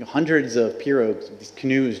 hundreds of pirogues, these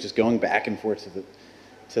canoes just going back and forth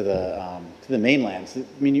to the mainlands.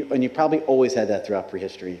 And you probably always had that throughout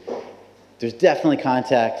prehistory. There's definitely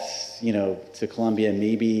contacts, to Colombia,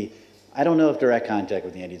 maybe, I don't know if direct contact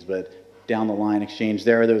with the Andes, but down the line exchange.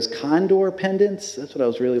 There are those condor pendants. That's what I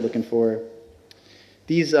was really looking for.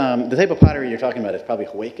 These, the type of pottery you're talking about is probably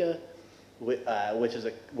Hueca,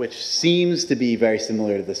 which seems to be very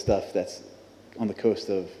similar to the stuff that's on the coast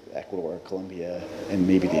of Ecuador, Colombia, and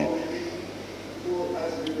maybe the.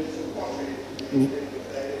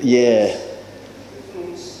 Yeah.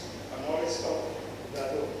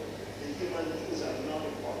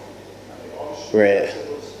 Right.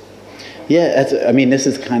 Yeah, that's, I mean, this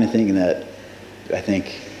is the kind of thing that I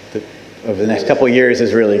think over the next couple of years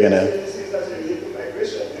is really going to.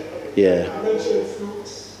 Yeah. You mentioned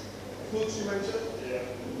fruits. Fruits you mentioned?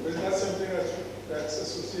 Yeah. Is that something that's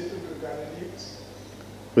associated with Grenadians?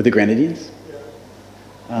 With the Grenadians?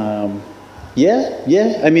 Yeah.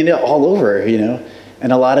 Yeah. I mean, all over, you know.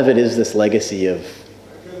 And a lot of it is this legacy of. I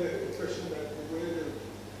get the impression that the way the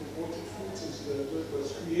imported fruits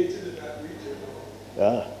was created in that region.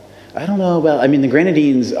 I don't know about, I mean, the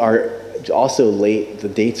Grenadines are also late, the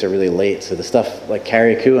dates are really late, so the stuff like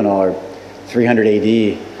Cairibe and all are 300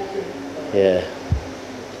 AD. Yeah.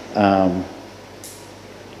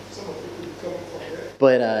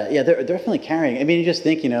 But yeah, they're definitely carrying. I mean, you just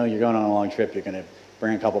think, you know, you're going on a long trip, you're going to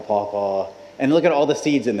bring a couple pawpaw, and look at all the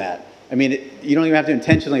seeds in that. I mean, you don't even have to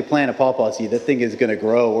intentionally plant a pawpaw seed. That thing is going to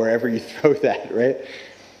grow wherever you throw that, right?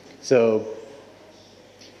 So,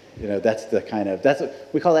 you know, that's the kind of,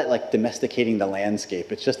 we call that like domesticating the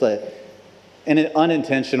landscape. It's just an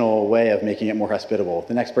unintentional way of making it more hospitable.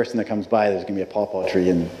 The next person that comes by, there's going to be a pawpaw tree,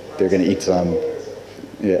 and they're going to eat some.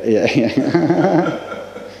 Yeah. You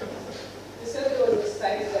said there was a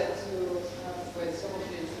site that you with some of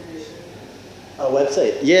the information. A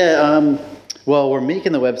website? Yeah. Well, we're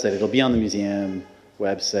making the website. It'll be on the museum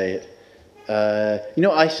website. You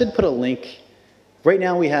know, I should put a link. Right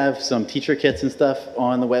now, we have some teacher kits and stuff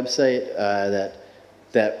on the website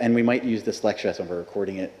and we might use this lecture as when we're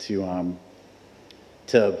recording it to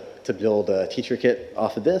build a teacher kit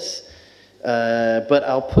off of this. But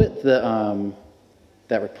I'll put the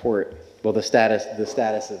that report, well, the status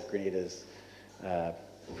of Grenada's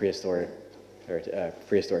prehistoric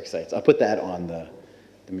sites. I'll put that on the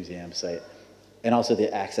museum site, and also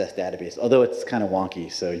the access database. Although it's kind of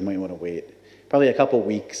wonky, so you might want to wait. Probably a couple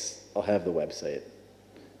weeks. I'll have the website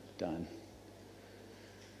done.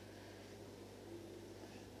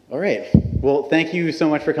 All right. Well, thank you so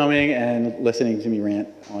much for coming and listening to me rant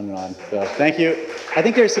on and on. So thank you. I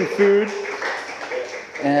think there's some food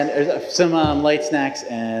and there's some light snacks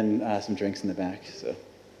and some drinks in the back. So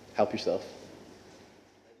help yourself.